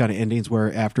these kind of endings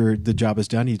where after the job is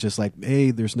done, he's just like,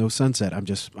 hey, there's no sunset. I'm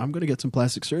going to get some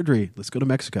plastic surgery. Let's go to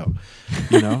Mexico.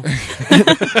 and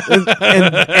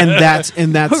that's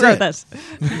Who wrote it. this?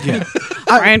 Yeah.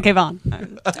 Brian K. Vaughan.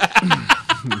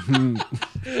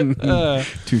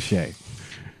 Touche.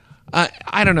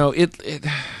 I don't know.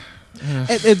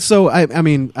 And so I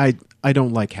mean I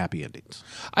don't like happy endings.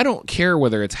 I don't care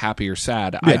whether it's happy or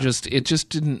sad. Yeah. It just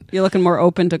didn't. You're looking more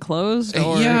open to closed?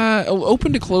 Or? Yeah,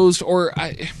 open to closed, or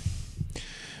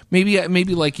maybe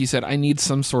like you said, I need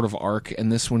some sort of arc,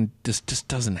 and this one just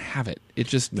doesn't have it. It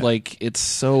just it's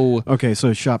so. Okay,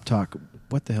 so shop talk.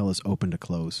 What the hell is open to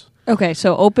close? Okay,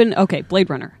 so Blade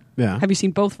Runner. Yeah. Have you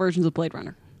seen both versions of Blade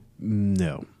Runner?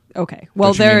 No. Okay.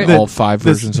 Well, Don't you mean there all 5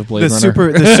 versions of Blade Runner. The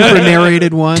super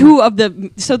narrated one. two of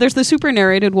the. So there's the super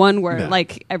narrated one where Yeah.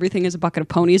 like everything is a bucket of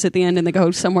ponies at the end, and they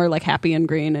go somewhere like happy and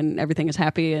green, and everything is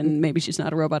happy, and maybe she's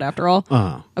not a robot after all.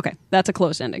 Okay, that's a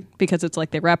closed ending because it's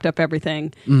like they wrapped up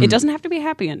everything. It doesn't have to be a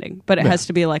happy ending, but it has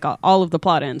to be like all of the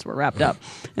plot ends were wrapped up.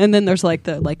 And then there's like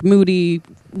the like moody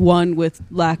one with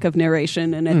lack of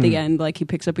narration, and at the end like he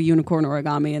picks up a unicorn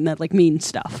origami and that like means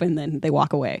stuff, and then they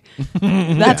walk away.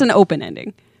 That's an open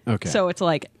ending. Okay. So it's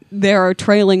like there are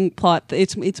trailing plot.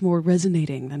 It's more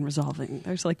resonating than resolving.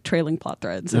 There's like trailing plot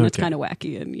threads, and it's Okay. kind of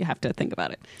wacky, and you have to think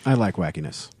about it. I like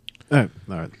wackiness.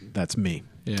 That's me.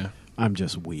 Yeah. I'm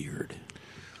just weird.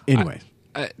 Anyway,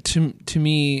 To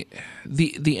me,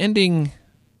 the ending,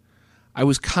 I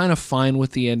was kind of fine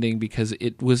with the ending because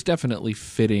it was definitely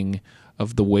fitting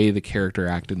of the way the character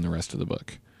acted in the rest of the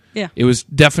book. Yeah. It was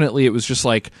just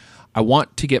like, I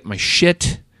want to get my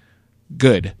shit.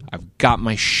 Good. I've got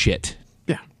my shit.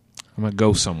 yeah, I'm gonna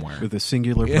go somewhere. with a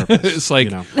singular purpose. It's like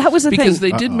you know. That was the because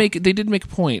thing. they did make a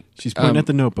point. She's pointing at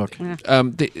the notebook.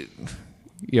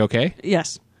 You okay?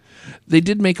 Yes. They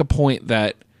did make a point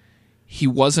that he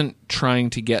wasn't trying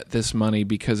to get this money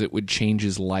because it would change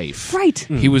his life. Right.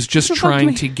 He was just That's what bugged trying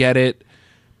me. to get it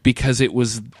because it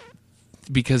was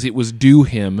due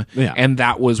him, Yeah. and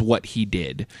that was what he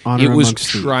did. Honor It was amongst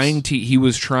trying to. He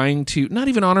was trying to not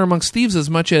even honor amongst thieves as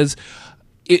much as.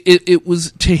 It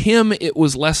was to him. It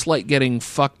was less like getting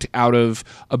fucked out of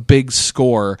a big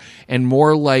score, and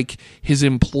more like his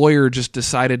employer just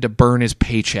decided to burn his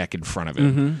paycheck in front of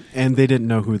him. And they didn't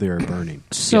know who they were burning.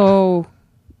 So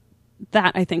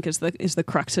that I think is the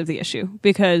crux of the issue,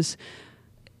 because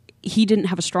he didn't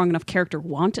have a strong enough character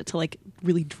want it to like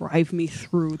really drive me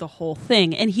through the whole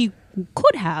thing, and he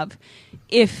could have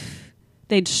if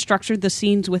they'd structured the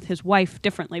scenes with his wife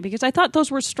differently, because I thought those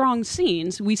were strong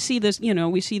scenes. We see this,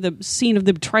 we see the scene of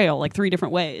the betrayal like 3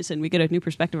 different ways, and we get a new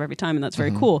perspective every time, and that's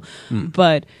very cool.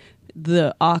 But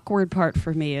the awkward part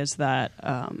for me is that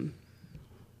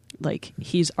like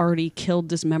he's already killed,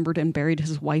 dismembered, and buried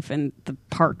his wife in the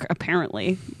park,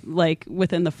 apparently, like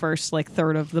within the first like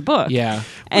third of the book. Yeah,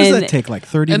 Does that take like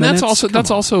 30 and minutes? that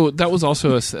was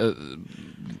also a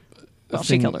Well,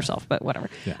 she thing- killed herself, but whatever.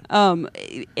 Yeah. And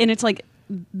it's like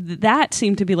that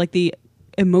seemed to be like the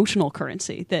emotional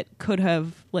currency that could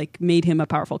have like made him a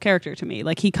powerful character to me.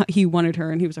 Like he wanted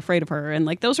her and he was afraid of her, and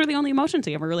like those are the only emotions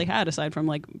he ever really had aside from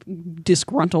like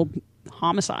disgruntled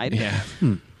homicide. Yeah.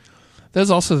 That's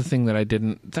also the thing that I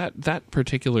didn't. That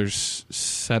particular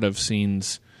set of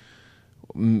scenes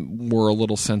were a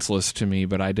little senseless to me,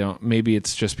 but I don't. Maybe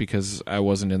it's just because I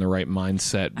wasn't in the right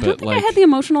mindset. But I don't think like, I had the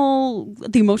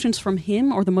emotions from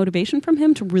him or the motivation from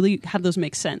him to really have those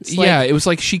make sense. Like, yeah, it was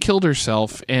like she killed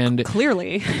herself, and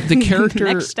clearly the character.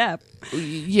 next step.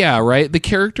 Yeah, right. The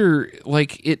character,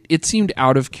 like it seemed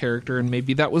out of character, and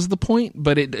maybe that was the point.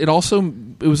 But it also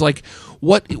was like,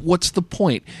 what's the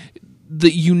point?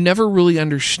 That you never really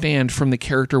understand from the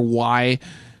character why.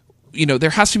 There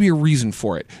has to be a reason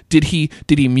for it. Did he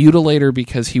mutilate her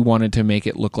because he wanted to make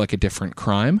it look like a different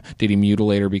crime? Did he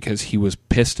mutilate her because he was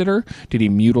pissed at her? Did he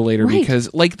mutilate her Right. because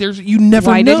you never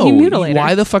Why know. did he mutilate her?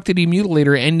 Why the fuck did he mutilate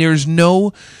her? And there's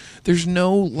nothing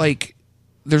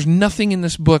in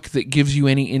this book that gives you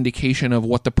any indication of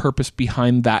what the purpose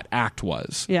behind that act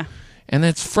was. Yeah. And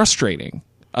that's frustrating.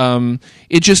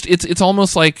 It's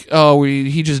almost like,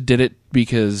 he just did it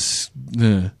because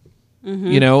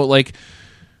like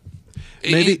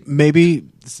Maybe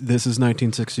this is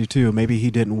 1962. Maybe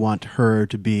he didn't want her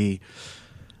to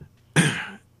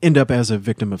end up as a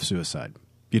victim of suicide.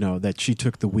 That she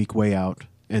took the weak way out,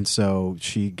 and so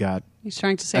she got. He's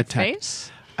trying to save attacked.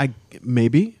 face.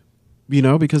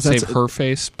 Because that's save her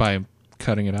face by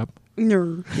cutting it up.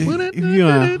 No.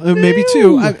 Yeah, maybe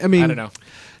too. I mean, I don't know.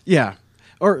 Yeah.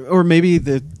 Or maybe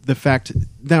the fact.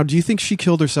 Now, do you think she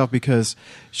killed herself because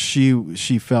she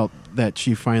felt that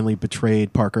she finally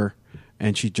betrayed Parker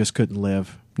and she just couldn't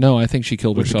live? No, I think she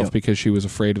killed Where'd it herself go? because she was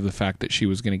afraid of the fact that she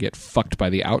was going to get fucked by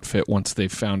the outfit once they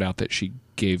found out that she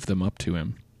gave them up to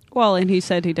him. Well, and he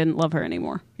said he didn't love her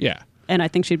anymore. Yeah. And I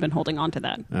think she'd been holding on to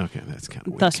that. Okay, that's kind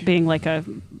of weak. Thus being like a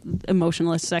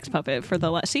emotionless sex puppet for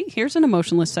the see, here's an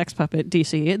emotionless sex puppet,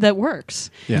 DC, that works.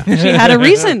 Yeah. She had a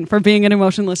reason for being an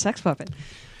emotionless sex puppet.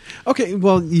 Okay,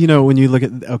 well, when you look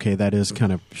at that is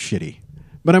kind of shitty,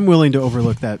 but I'm willing to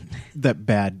overlook that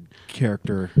bad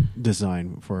character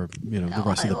design for the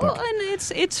rest of the book. Well, and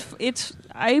it's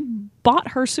I bought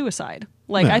her suicide.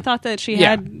 Like Yeah. I thought that she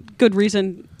Yeah. had good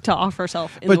reason to off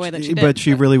herself in the way that she did. But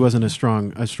she really wasn't a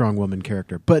strong woman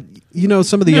character. But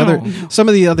some of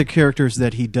the other characters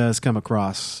that he does come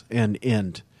across and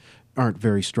end aren't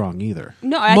very strong either.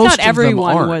 No, I Most thought of them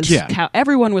everyone aren't. was Yeah.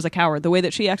 everyone was a coward. The way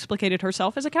that she explicated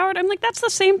herself as a coward, I'm like, that's the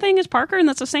same thing as Parker, and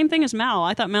that's the same thing as Mal.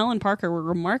 I thought Mal and Parker were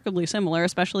remarkably similar,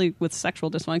 especially with sexual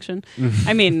dysfunction.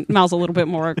 I mean, Mal's a little bit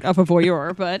more of a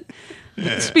voyeur, but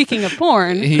speaking of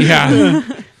porn, Yeah.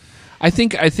 I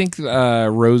think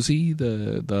Rosie,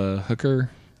 the hooker,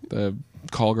 the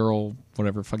call girl,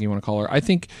 whatever fuck you want to call her. I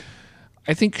think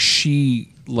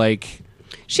she like.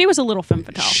 she was a little femme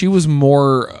fatale. She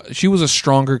was a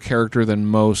stronger character than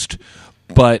most,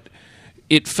 but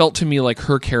it felt to me like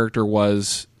her character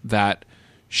was that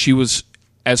she was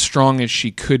as strong as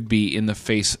she could be in the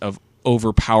face of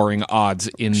overpowering odds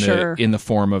in the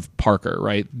form of Parker,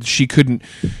 right? She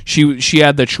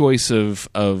had the choice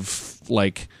of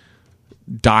like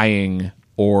dying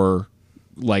or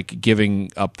like giving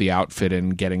up the outfit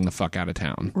and getting the fuck out of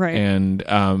town. Right.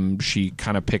 And she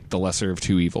kind of picked the lesser of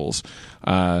two evils.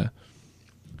 But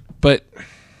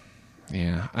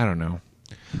yeah, I don't know.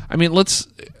 I mean,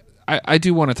 I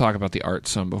do want to talk about the art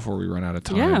some before we run out of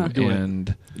time. Yeah.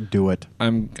 Do it.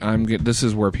 I'm this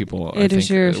is where people It is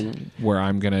yours. where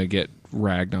I'm going to get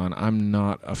ragged on. I'm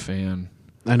not a fan.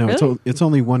 I know Really? it's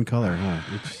only one color. Huh?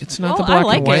 It's not Well, the black I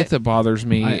like and white it. that bothers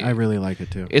me. I really like it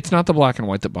too. It's not the black and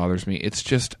white that bothers me. It's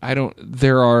just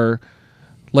there are,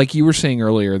 like you were saying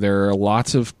earlier, there are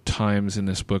lots of times in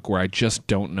this book where I just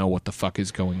don't know what the fuck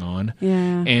is going on.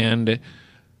 Yeah. And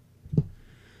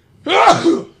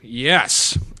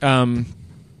yes,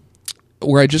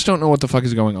 where I just don't know what the fuck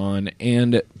is going on,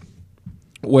 and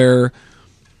where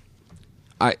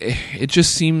it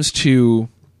just seems to.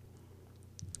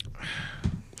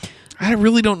 I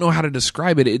really don't know how to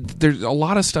describe it. There's a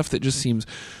lot of stuff that just seems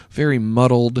very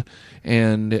muddled,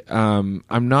 and I'm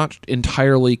not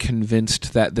entirely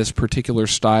convinced that this particular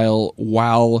style,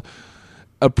 while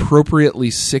appropriately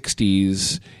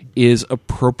 60s, is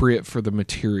appropriate for the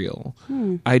material.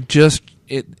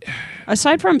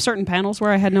 Aside from certain panels where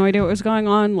I had no idea what was going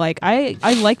on, like I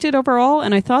liked it overall,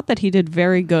 and I thought that he did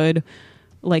very good.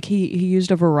 Like he used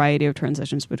a variety of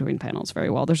transitions between panels very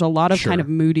well. There's a lot of Sure. kind of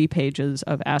moody pages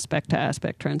of aspect to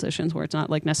aspect transitions where it's not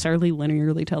like necessarily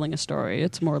linearly telling a story.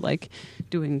 It's more like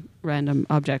doing random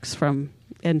objects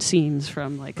and scenes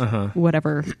from like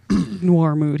whatever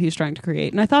noir mood he's trying to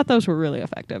create. And I thought those were really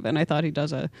effective. And I thought he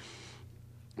does a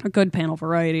good panel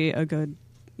variety, a good,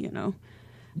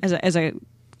 as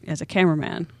a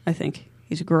cameraman, I think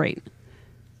he's great.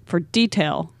 For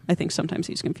detail, I think sometimes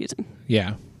he's confusing.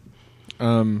 Yeah.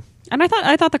 And I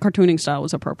thought the cartooning style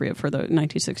was appropriate for the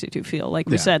 1962 feel. Like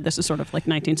we said, this is sort of like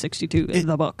 1962 in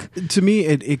the book. To me,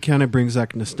 it kind of brings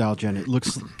back nostalgia, and it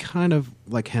looks kind of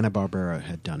like Hanna-Barbera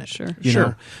had done it. Sure. You Sure.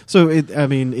 know? So, if the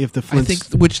I Flints...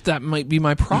 think which that might be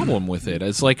my problem with it.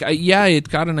 It's like, it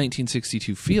got a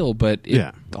 1962 feel, but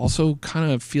it also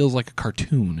kind of feels like a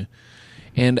cartoon,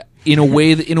 and in a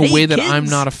way that I'm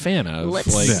not a fan of.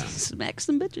 Let's like, smack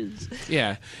some bitches.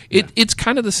 yeah, it's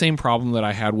kind of the same problem that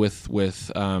I had with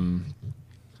some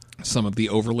of the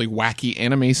overly wacky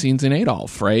anime scenes in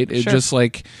Adolf. Right? It Sure. just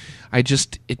like I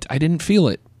didn't feel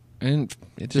it, and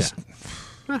it just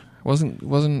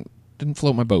didn't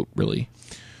float my boat really.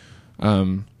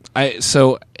 And that's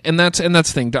the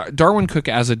thing. Darwin Cook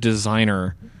as a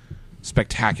designer,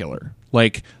 spectacular.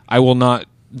 Like, I will not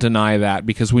deny that,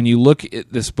 because when you look at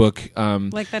this book,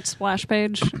 Like that splash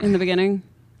page in the beginning.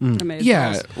 Amazing.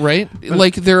 yeah, right.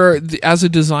 Like, there are, as a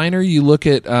designer, you look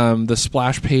at the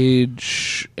splash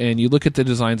page, and you look at the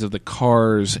designs of the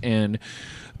cars, and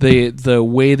the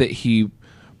way that he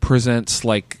presents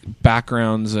like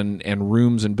backgrounds and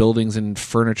rooms and buildings and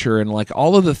furniture and like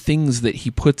all of the things that he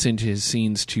puts into his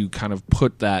scenes to kind of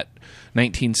put that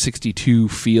 1962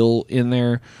 feel in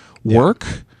there work.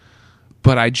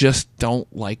 But I just don't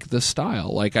like the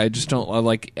style. Like, I just don't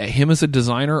like him as a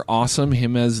designer. Awesome.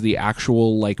 Him as the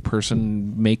actual like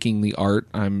person making the art.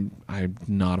 I'm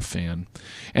not a fan,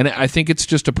 and I think it's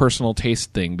just a personal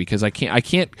taste thing, because I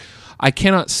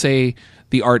cannot say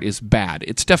the art is bad.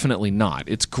 It's definitely not.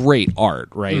 It's great art,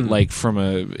 right? Like,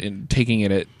 from taking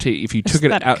it if you took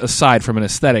Aesthetic. it aside from an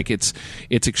aesthetic, it's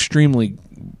extremely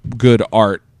good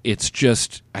art. It's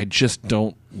just, I just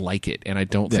don't like it, and I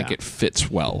don't think it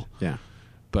fits well. Yeah.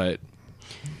 But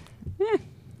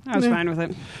I was fine with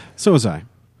it. So was I.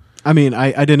 I mean,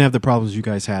 I didn't have the problems you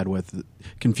guys had with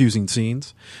confusing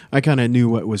scenes. I kind of knew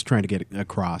what was trying to get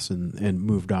across and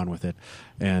moved on with it.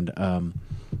 And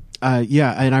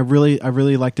Yeah, and I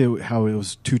really liked it how it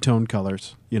was two-tone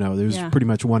colors. You know, there was pretty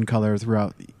much one color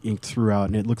inked throughout,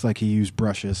 and it looks like he used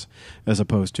brushes as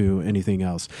opposed to anything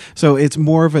else. So it's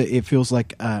more of it feels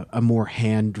like a more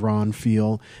hand-drawn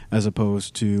feel as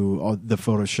opposed to all the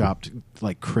photoshopped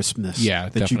like crispness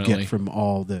that definitely. you get from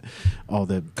all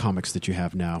the comics that you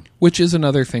have now. Which is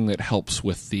another thing that helps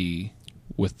with the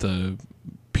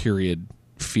period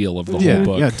feel of the whole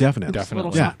book. Yeah, definitely. It's a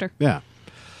little softer. Yeah.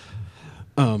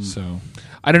 So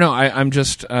I don't know. I'm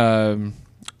just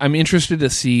I'm interested to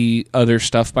see other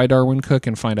stuff by Darwin Cook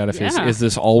and find out if is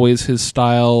this always his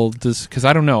style. Because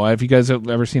I don't know. Have you guys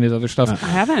ever seen his other stuff? I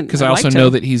haven't. Because I also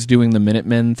know that he's doing the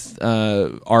Minutemen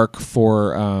arc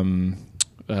for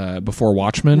before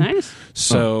Watchmen. Nice.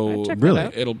 So really,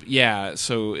 it'll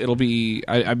be.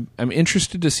 I'm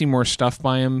interested to see more stuff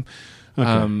by him.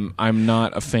 Okay. I'm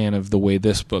not a fan of the way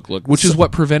this book looked, which is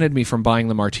what prevented me from buying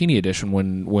the Martini edition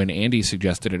when Andy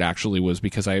suggested it. Actually, was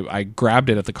because I grabbed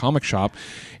it at the comic shop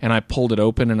and I pulled it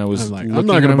open and I was like, looking, I'm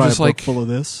not going to buy a book like, full of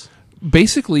this.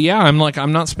 Basically, yeah, I'm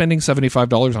not spending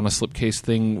 $75 on a slipcase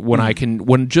thing when I can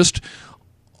when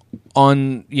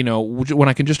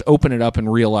I can just open it up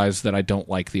and realize that I don't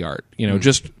like the art. You know,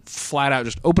 just flat out,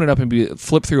 just open it up and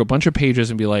flip through a bunch of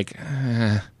pages and be like,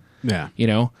 yeah, you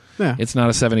know. Yeah. It's not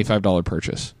a $75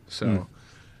 purchase. So,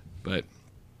 but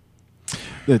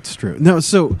that's true. No,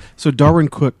 so Darwin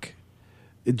Cook,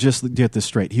 just to get this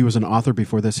straight, he was an author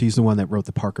before this. He's the one that wrote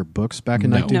the Parker books back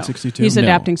in 1962. He's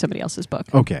adapting somebody else's book.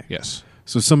 Okay. Yes.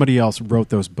 So somebody else wrote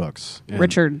those books.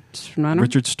 Richard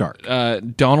Stark.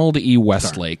 Donald E.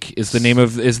 Westlake is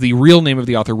the real name of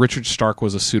the author. Richard Stark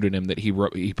was a pseudonym that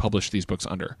he published these books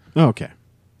under. Oh, okay.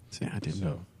 See, I didn't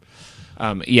know.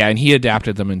 And he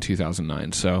adapted them in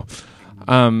 2009. So,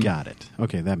 got it.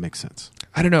 Okay, that makes sense.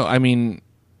 I don't know. I mean,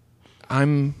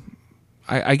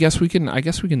 I guess we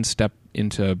can step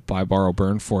into Buy, Borrow,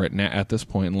 Burn for it at this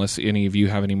point, unless any of you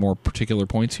have any more particular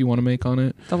points you want to make on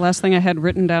it. The last thing I had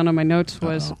written down on my notes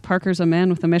was Parker's a man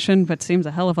with a mission, but seems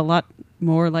a hell of a lot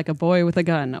more like a boy with a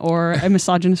gun or a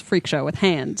misogynist freak show with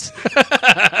hands.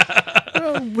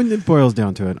 Well, when it boils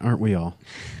down to it, aren't we all?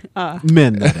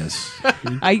 Men, that is.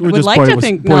 I We're would just like to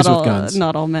think boys with guns.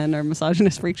 not all men are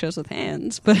misogynist freak shows with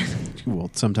hands, but Well,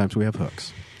 sometimes we have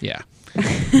hooks. Yeah.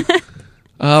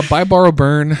 Buy, Borrow,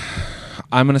 Burn.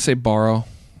 I'm going to say borrow.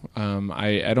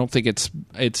 I don't think it's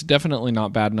definitely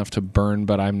not bad enough to burn,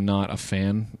 but I'm not a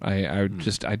fan. I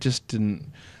didn't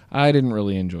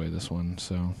really enjoy this one,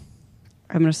 so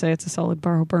I'm going to say it's a solid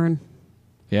borrow burn.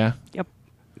 yeah. Yep.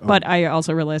 But I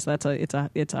also realize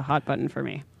it's a hot button for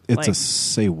me. It's a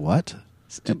say what?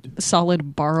 A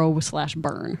solid borrow /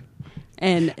 burn.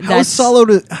 And How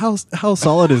solid is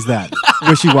that?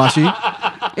 Wishy-washy?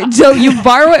 So you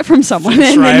borrow it from someone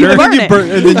and then you burn it.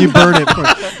 And then you burn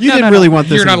it. You didn't really want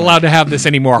this. You're not anymore. allowed to have this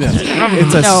anymore.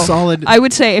 It's a solid. I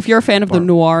would say if you're a fan of the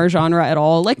noir genre at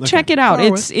all, check it out.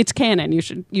 Borrow It's canon. You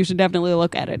should definitely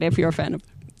look at it. If you're a fan of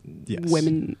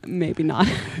women, maybe not.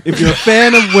 If you're a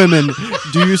fan of women,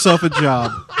 do yourself a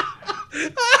job.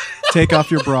 Take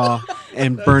off your bra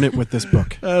and burn it with this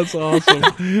book. That's awesome.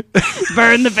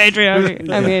 Burn the patriarchy.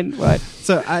 I mean, what?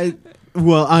 So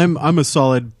I'm a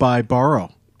solid buy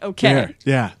borrow. Okay. There.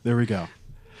 Yeah, there we go.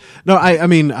 No, I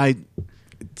mean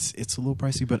it's a little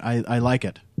pricey, but I like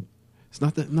it. It's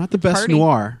not the best Party.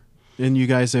 noir, and you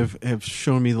guys have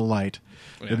shown me the light.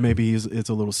 That maybe it's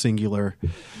a little singular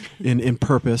in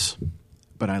purpose,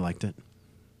 but I liked it.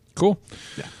 Cool.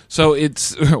 Yeah. So it's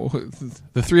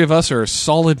the three of us are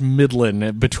solid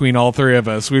Midland between all three of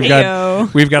us. We've got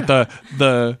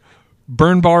the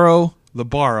burn, borrow, the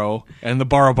borrow, and the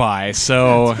borrow buy.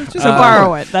 So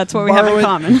borrow it. That's what we have in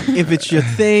common. If it's your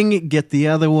thing, get the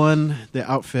other one, the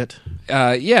outfit.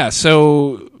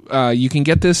 So you can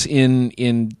get this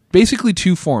in basically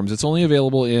two forms. It's only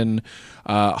available in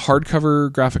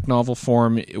hardcover graphic novel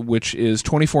form, which is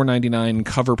 $24.99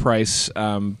 cover price.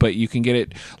 But you can get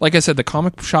it. Like I said, the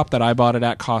comic shop that I bought it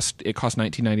at cost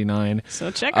 $19.99.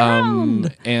 So check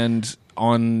around. And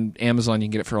on Amazon, you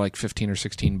can get it for like $15 or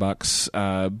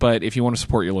 $16. But if you want to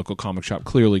support your local comic shop,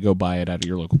 clearly go buy it at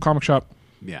your local comic shop.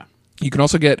 Yeah. You can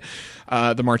also get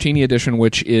the Martini edition,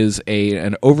 which is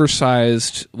an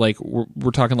oversized, like we're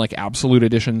talking like absolute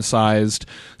edition sized,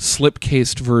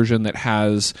 slip-cased version that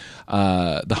has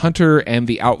the Hunter and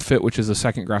the outfit, which is a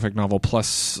second graphic novel,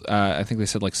 plus I think they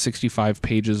said like 65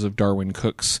 pages of Darwin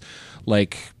Cook's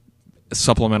like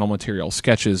supplemental material,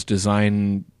 sketches,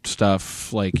 design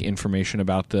stuff, like information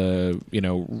about the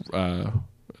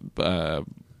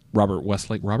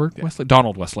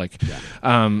Donald Westlake,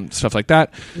 stuff like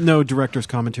that. No director's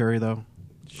commentary though.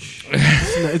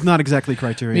 It's not exactly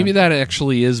Criterion. Maybe that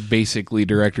actually is basically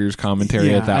director's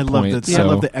commentary at that I point. I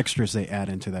love the extras they add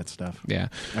into that stuff. Yeah.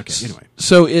 Okay. Anyway,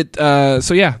 so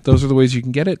yeah, those are the ways you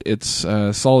can get it. It's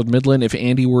solid Midland. If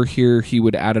Andy were here, he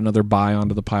would add another buy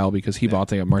onto the pile because he bought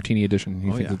the Martini edition.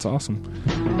 He thinks it's awesome.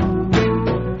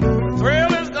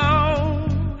 Thrill is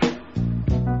gone.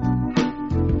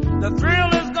 The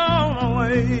thrill is gone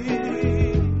away.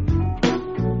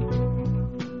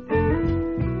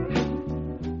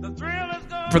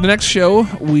 For the next show,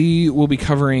 we will be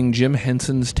covering Jim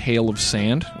Henson's Tale of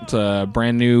Sand. It's a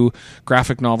brand new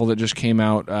graphic novel that just came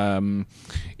out.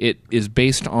 It is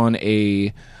based on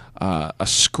a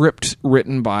script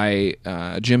written by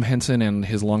Jim Henson and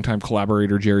his longtime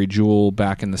collaborator Jerry Jewell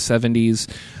back in the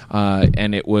 70s,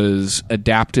 and it was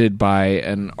adapted by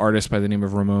an artist by the name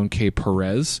of Ramon K.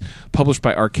 Perez, published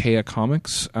by Archaea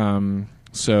Comics.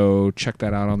 So check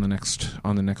that out on the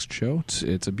next show.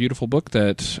 It's a beautiful book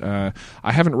that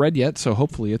I haven't read yet, so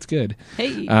hopefully it's good.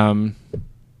 Hey.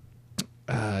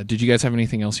 Did you guys have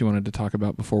anything else you wanted to talk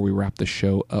about before we wrap the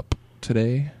show up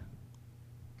today?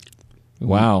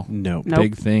 Wow. No.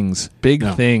 Big things. Big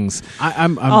things.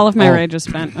 I'm all of my rage is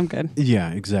spent. I'm good.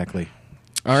 Yeah, exactly.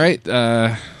 All right.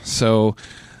 So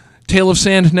Tale of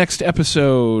Sand, next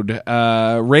episode.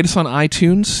 Rate us on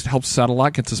iTunes. Helps us out a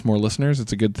lot. Gets us more listeners.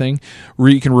 It's a good thing.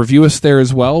 You can review us there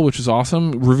as well, which is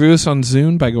awesome. Review us on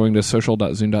Zune by going to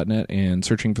social.zune.net and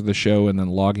searching for the show and then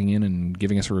logging in and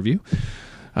giving us a review.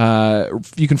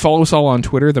 You can follow us all on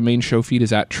Twitter. The main show feed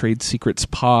is at Trade Secrets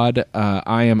Pod.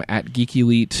 I am at Geek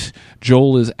Elite.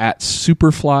 Joel is at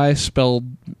Superfly, spelled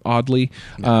oddly.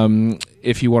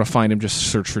 If you want to find him, just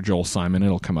search for Joel Simon.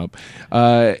 It'll come up.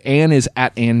 Ann is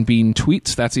at Ann Bean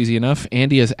Tweets. That's easy enough.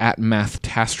 Andy is at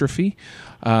Mathtastrophe.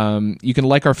 You can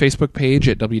like our Facebook page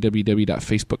at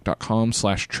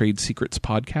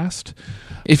www.facebook.com/tradesecretspodcast.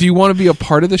 If you want to be a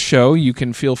part of the show, you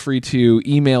can feel free to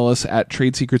email us at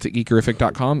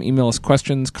tradesecrets@geekerific.com. Email us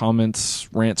questions, comments,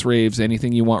 rants, raves,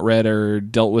 anything you want read or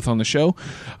dealt with on the show.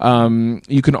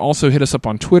 You can also hit us up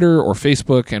on Twitter or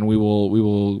Facebook, and we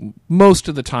will most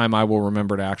of the time I will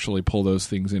remember to actually pull those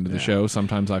things into the show.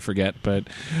 Sometimes I forget, but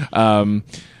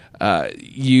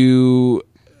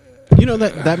You know,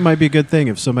 that might be a good thing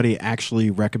if somebody actually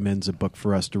recommends a book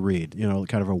for us to read. You know,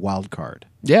 kind of a wild card.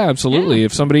 Yeah, absolutely. Yeah.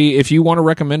 If you want to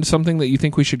recommend something that you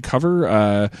think we should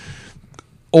cover,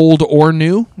 old or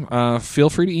new, feel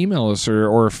free to email us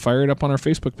or fire it up on our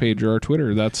Facebook page or our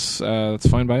Twitter. That's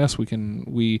fine by us.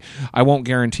 I won't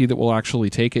guarantee that we'll actually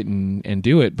take it and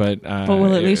do it, but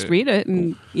we'll at least read it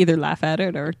and either laugh at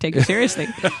it or take it seriously.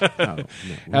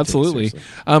 Absolutely.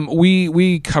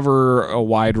 We cover a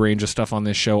wide range of stuff on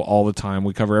this show all the time.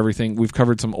 We cover everything. We've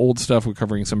covered some old stuff. We're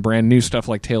covering some brand new stuff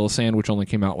like Tale of Sand, which only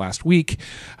came out last week.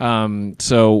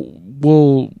 So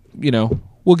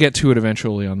we'll get to it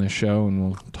eventually on this show, and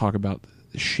we'll talk about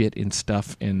shit and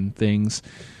stuff and things,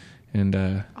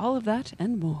 and all of that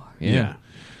and more. Yeah.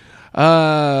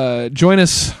 Join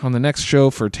us on the next show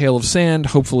for Tale of Sand.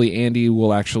 Hopefully, Andy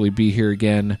will actually be here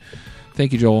again.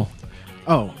 Thank you, Joel.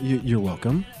 Oh, you're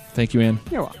welcome. Thank you, Ann.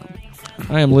 You're welcome.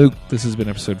 I am Luke. This has been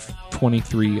episode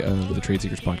 23 of the Trade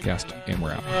Secrets Podcast, and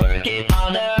we're out. Work it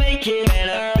harder, make it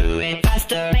better, do it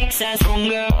faster, makes us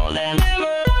stronger, more than ever.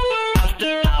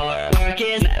 After our work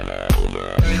is never over.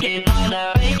 Work it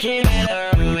harder, make it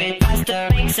better, do it faster,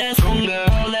 makes us stronger.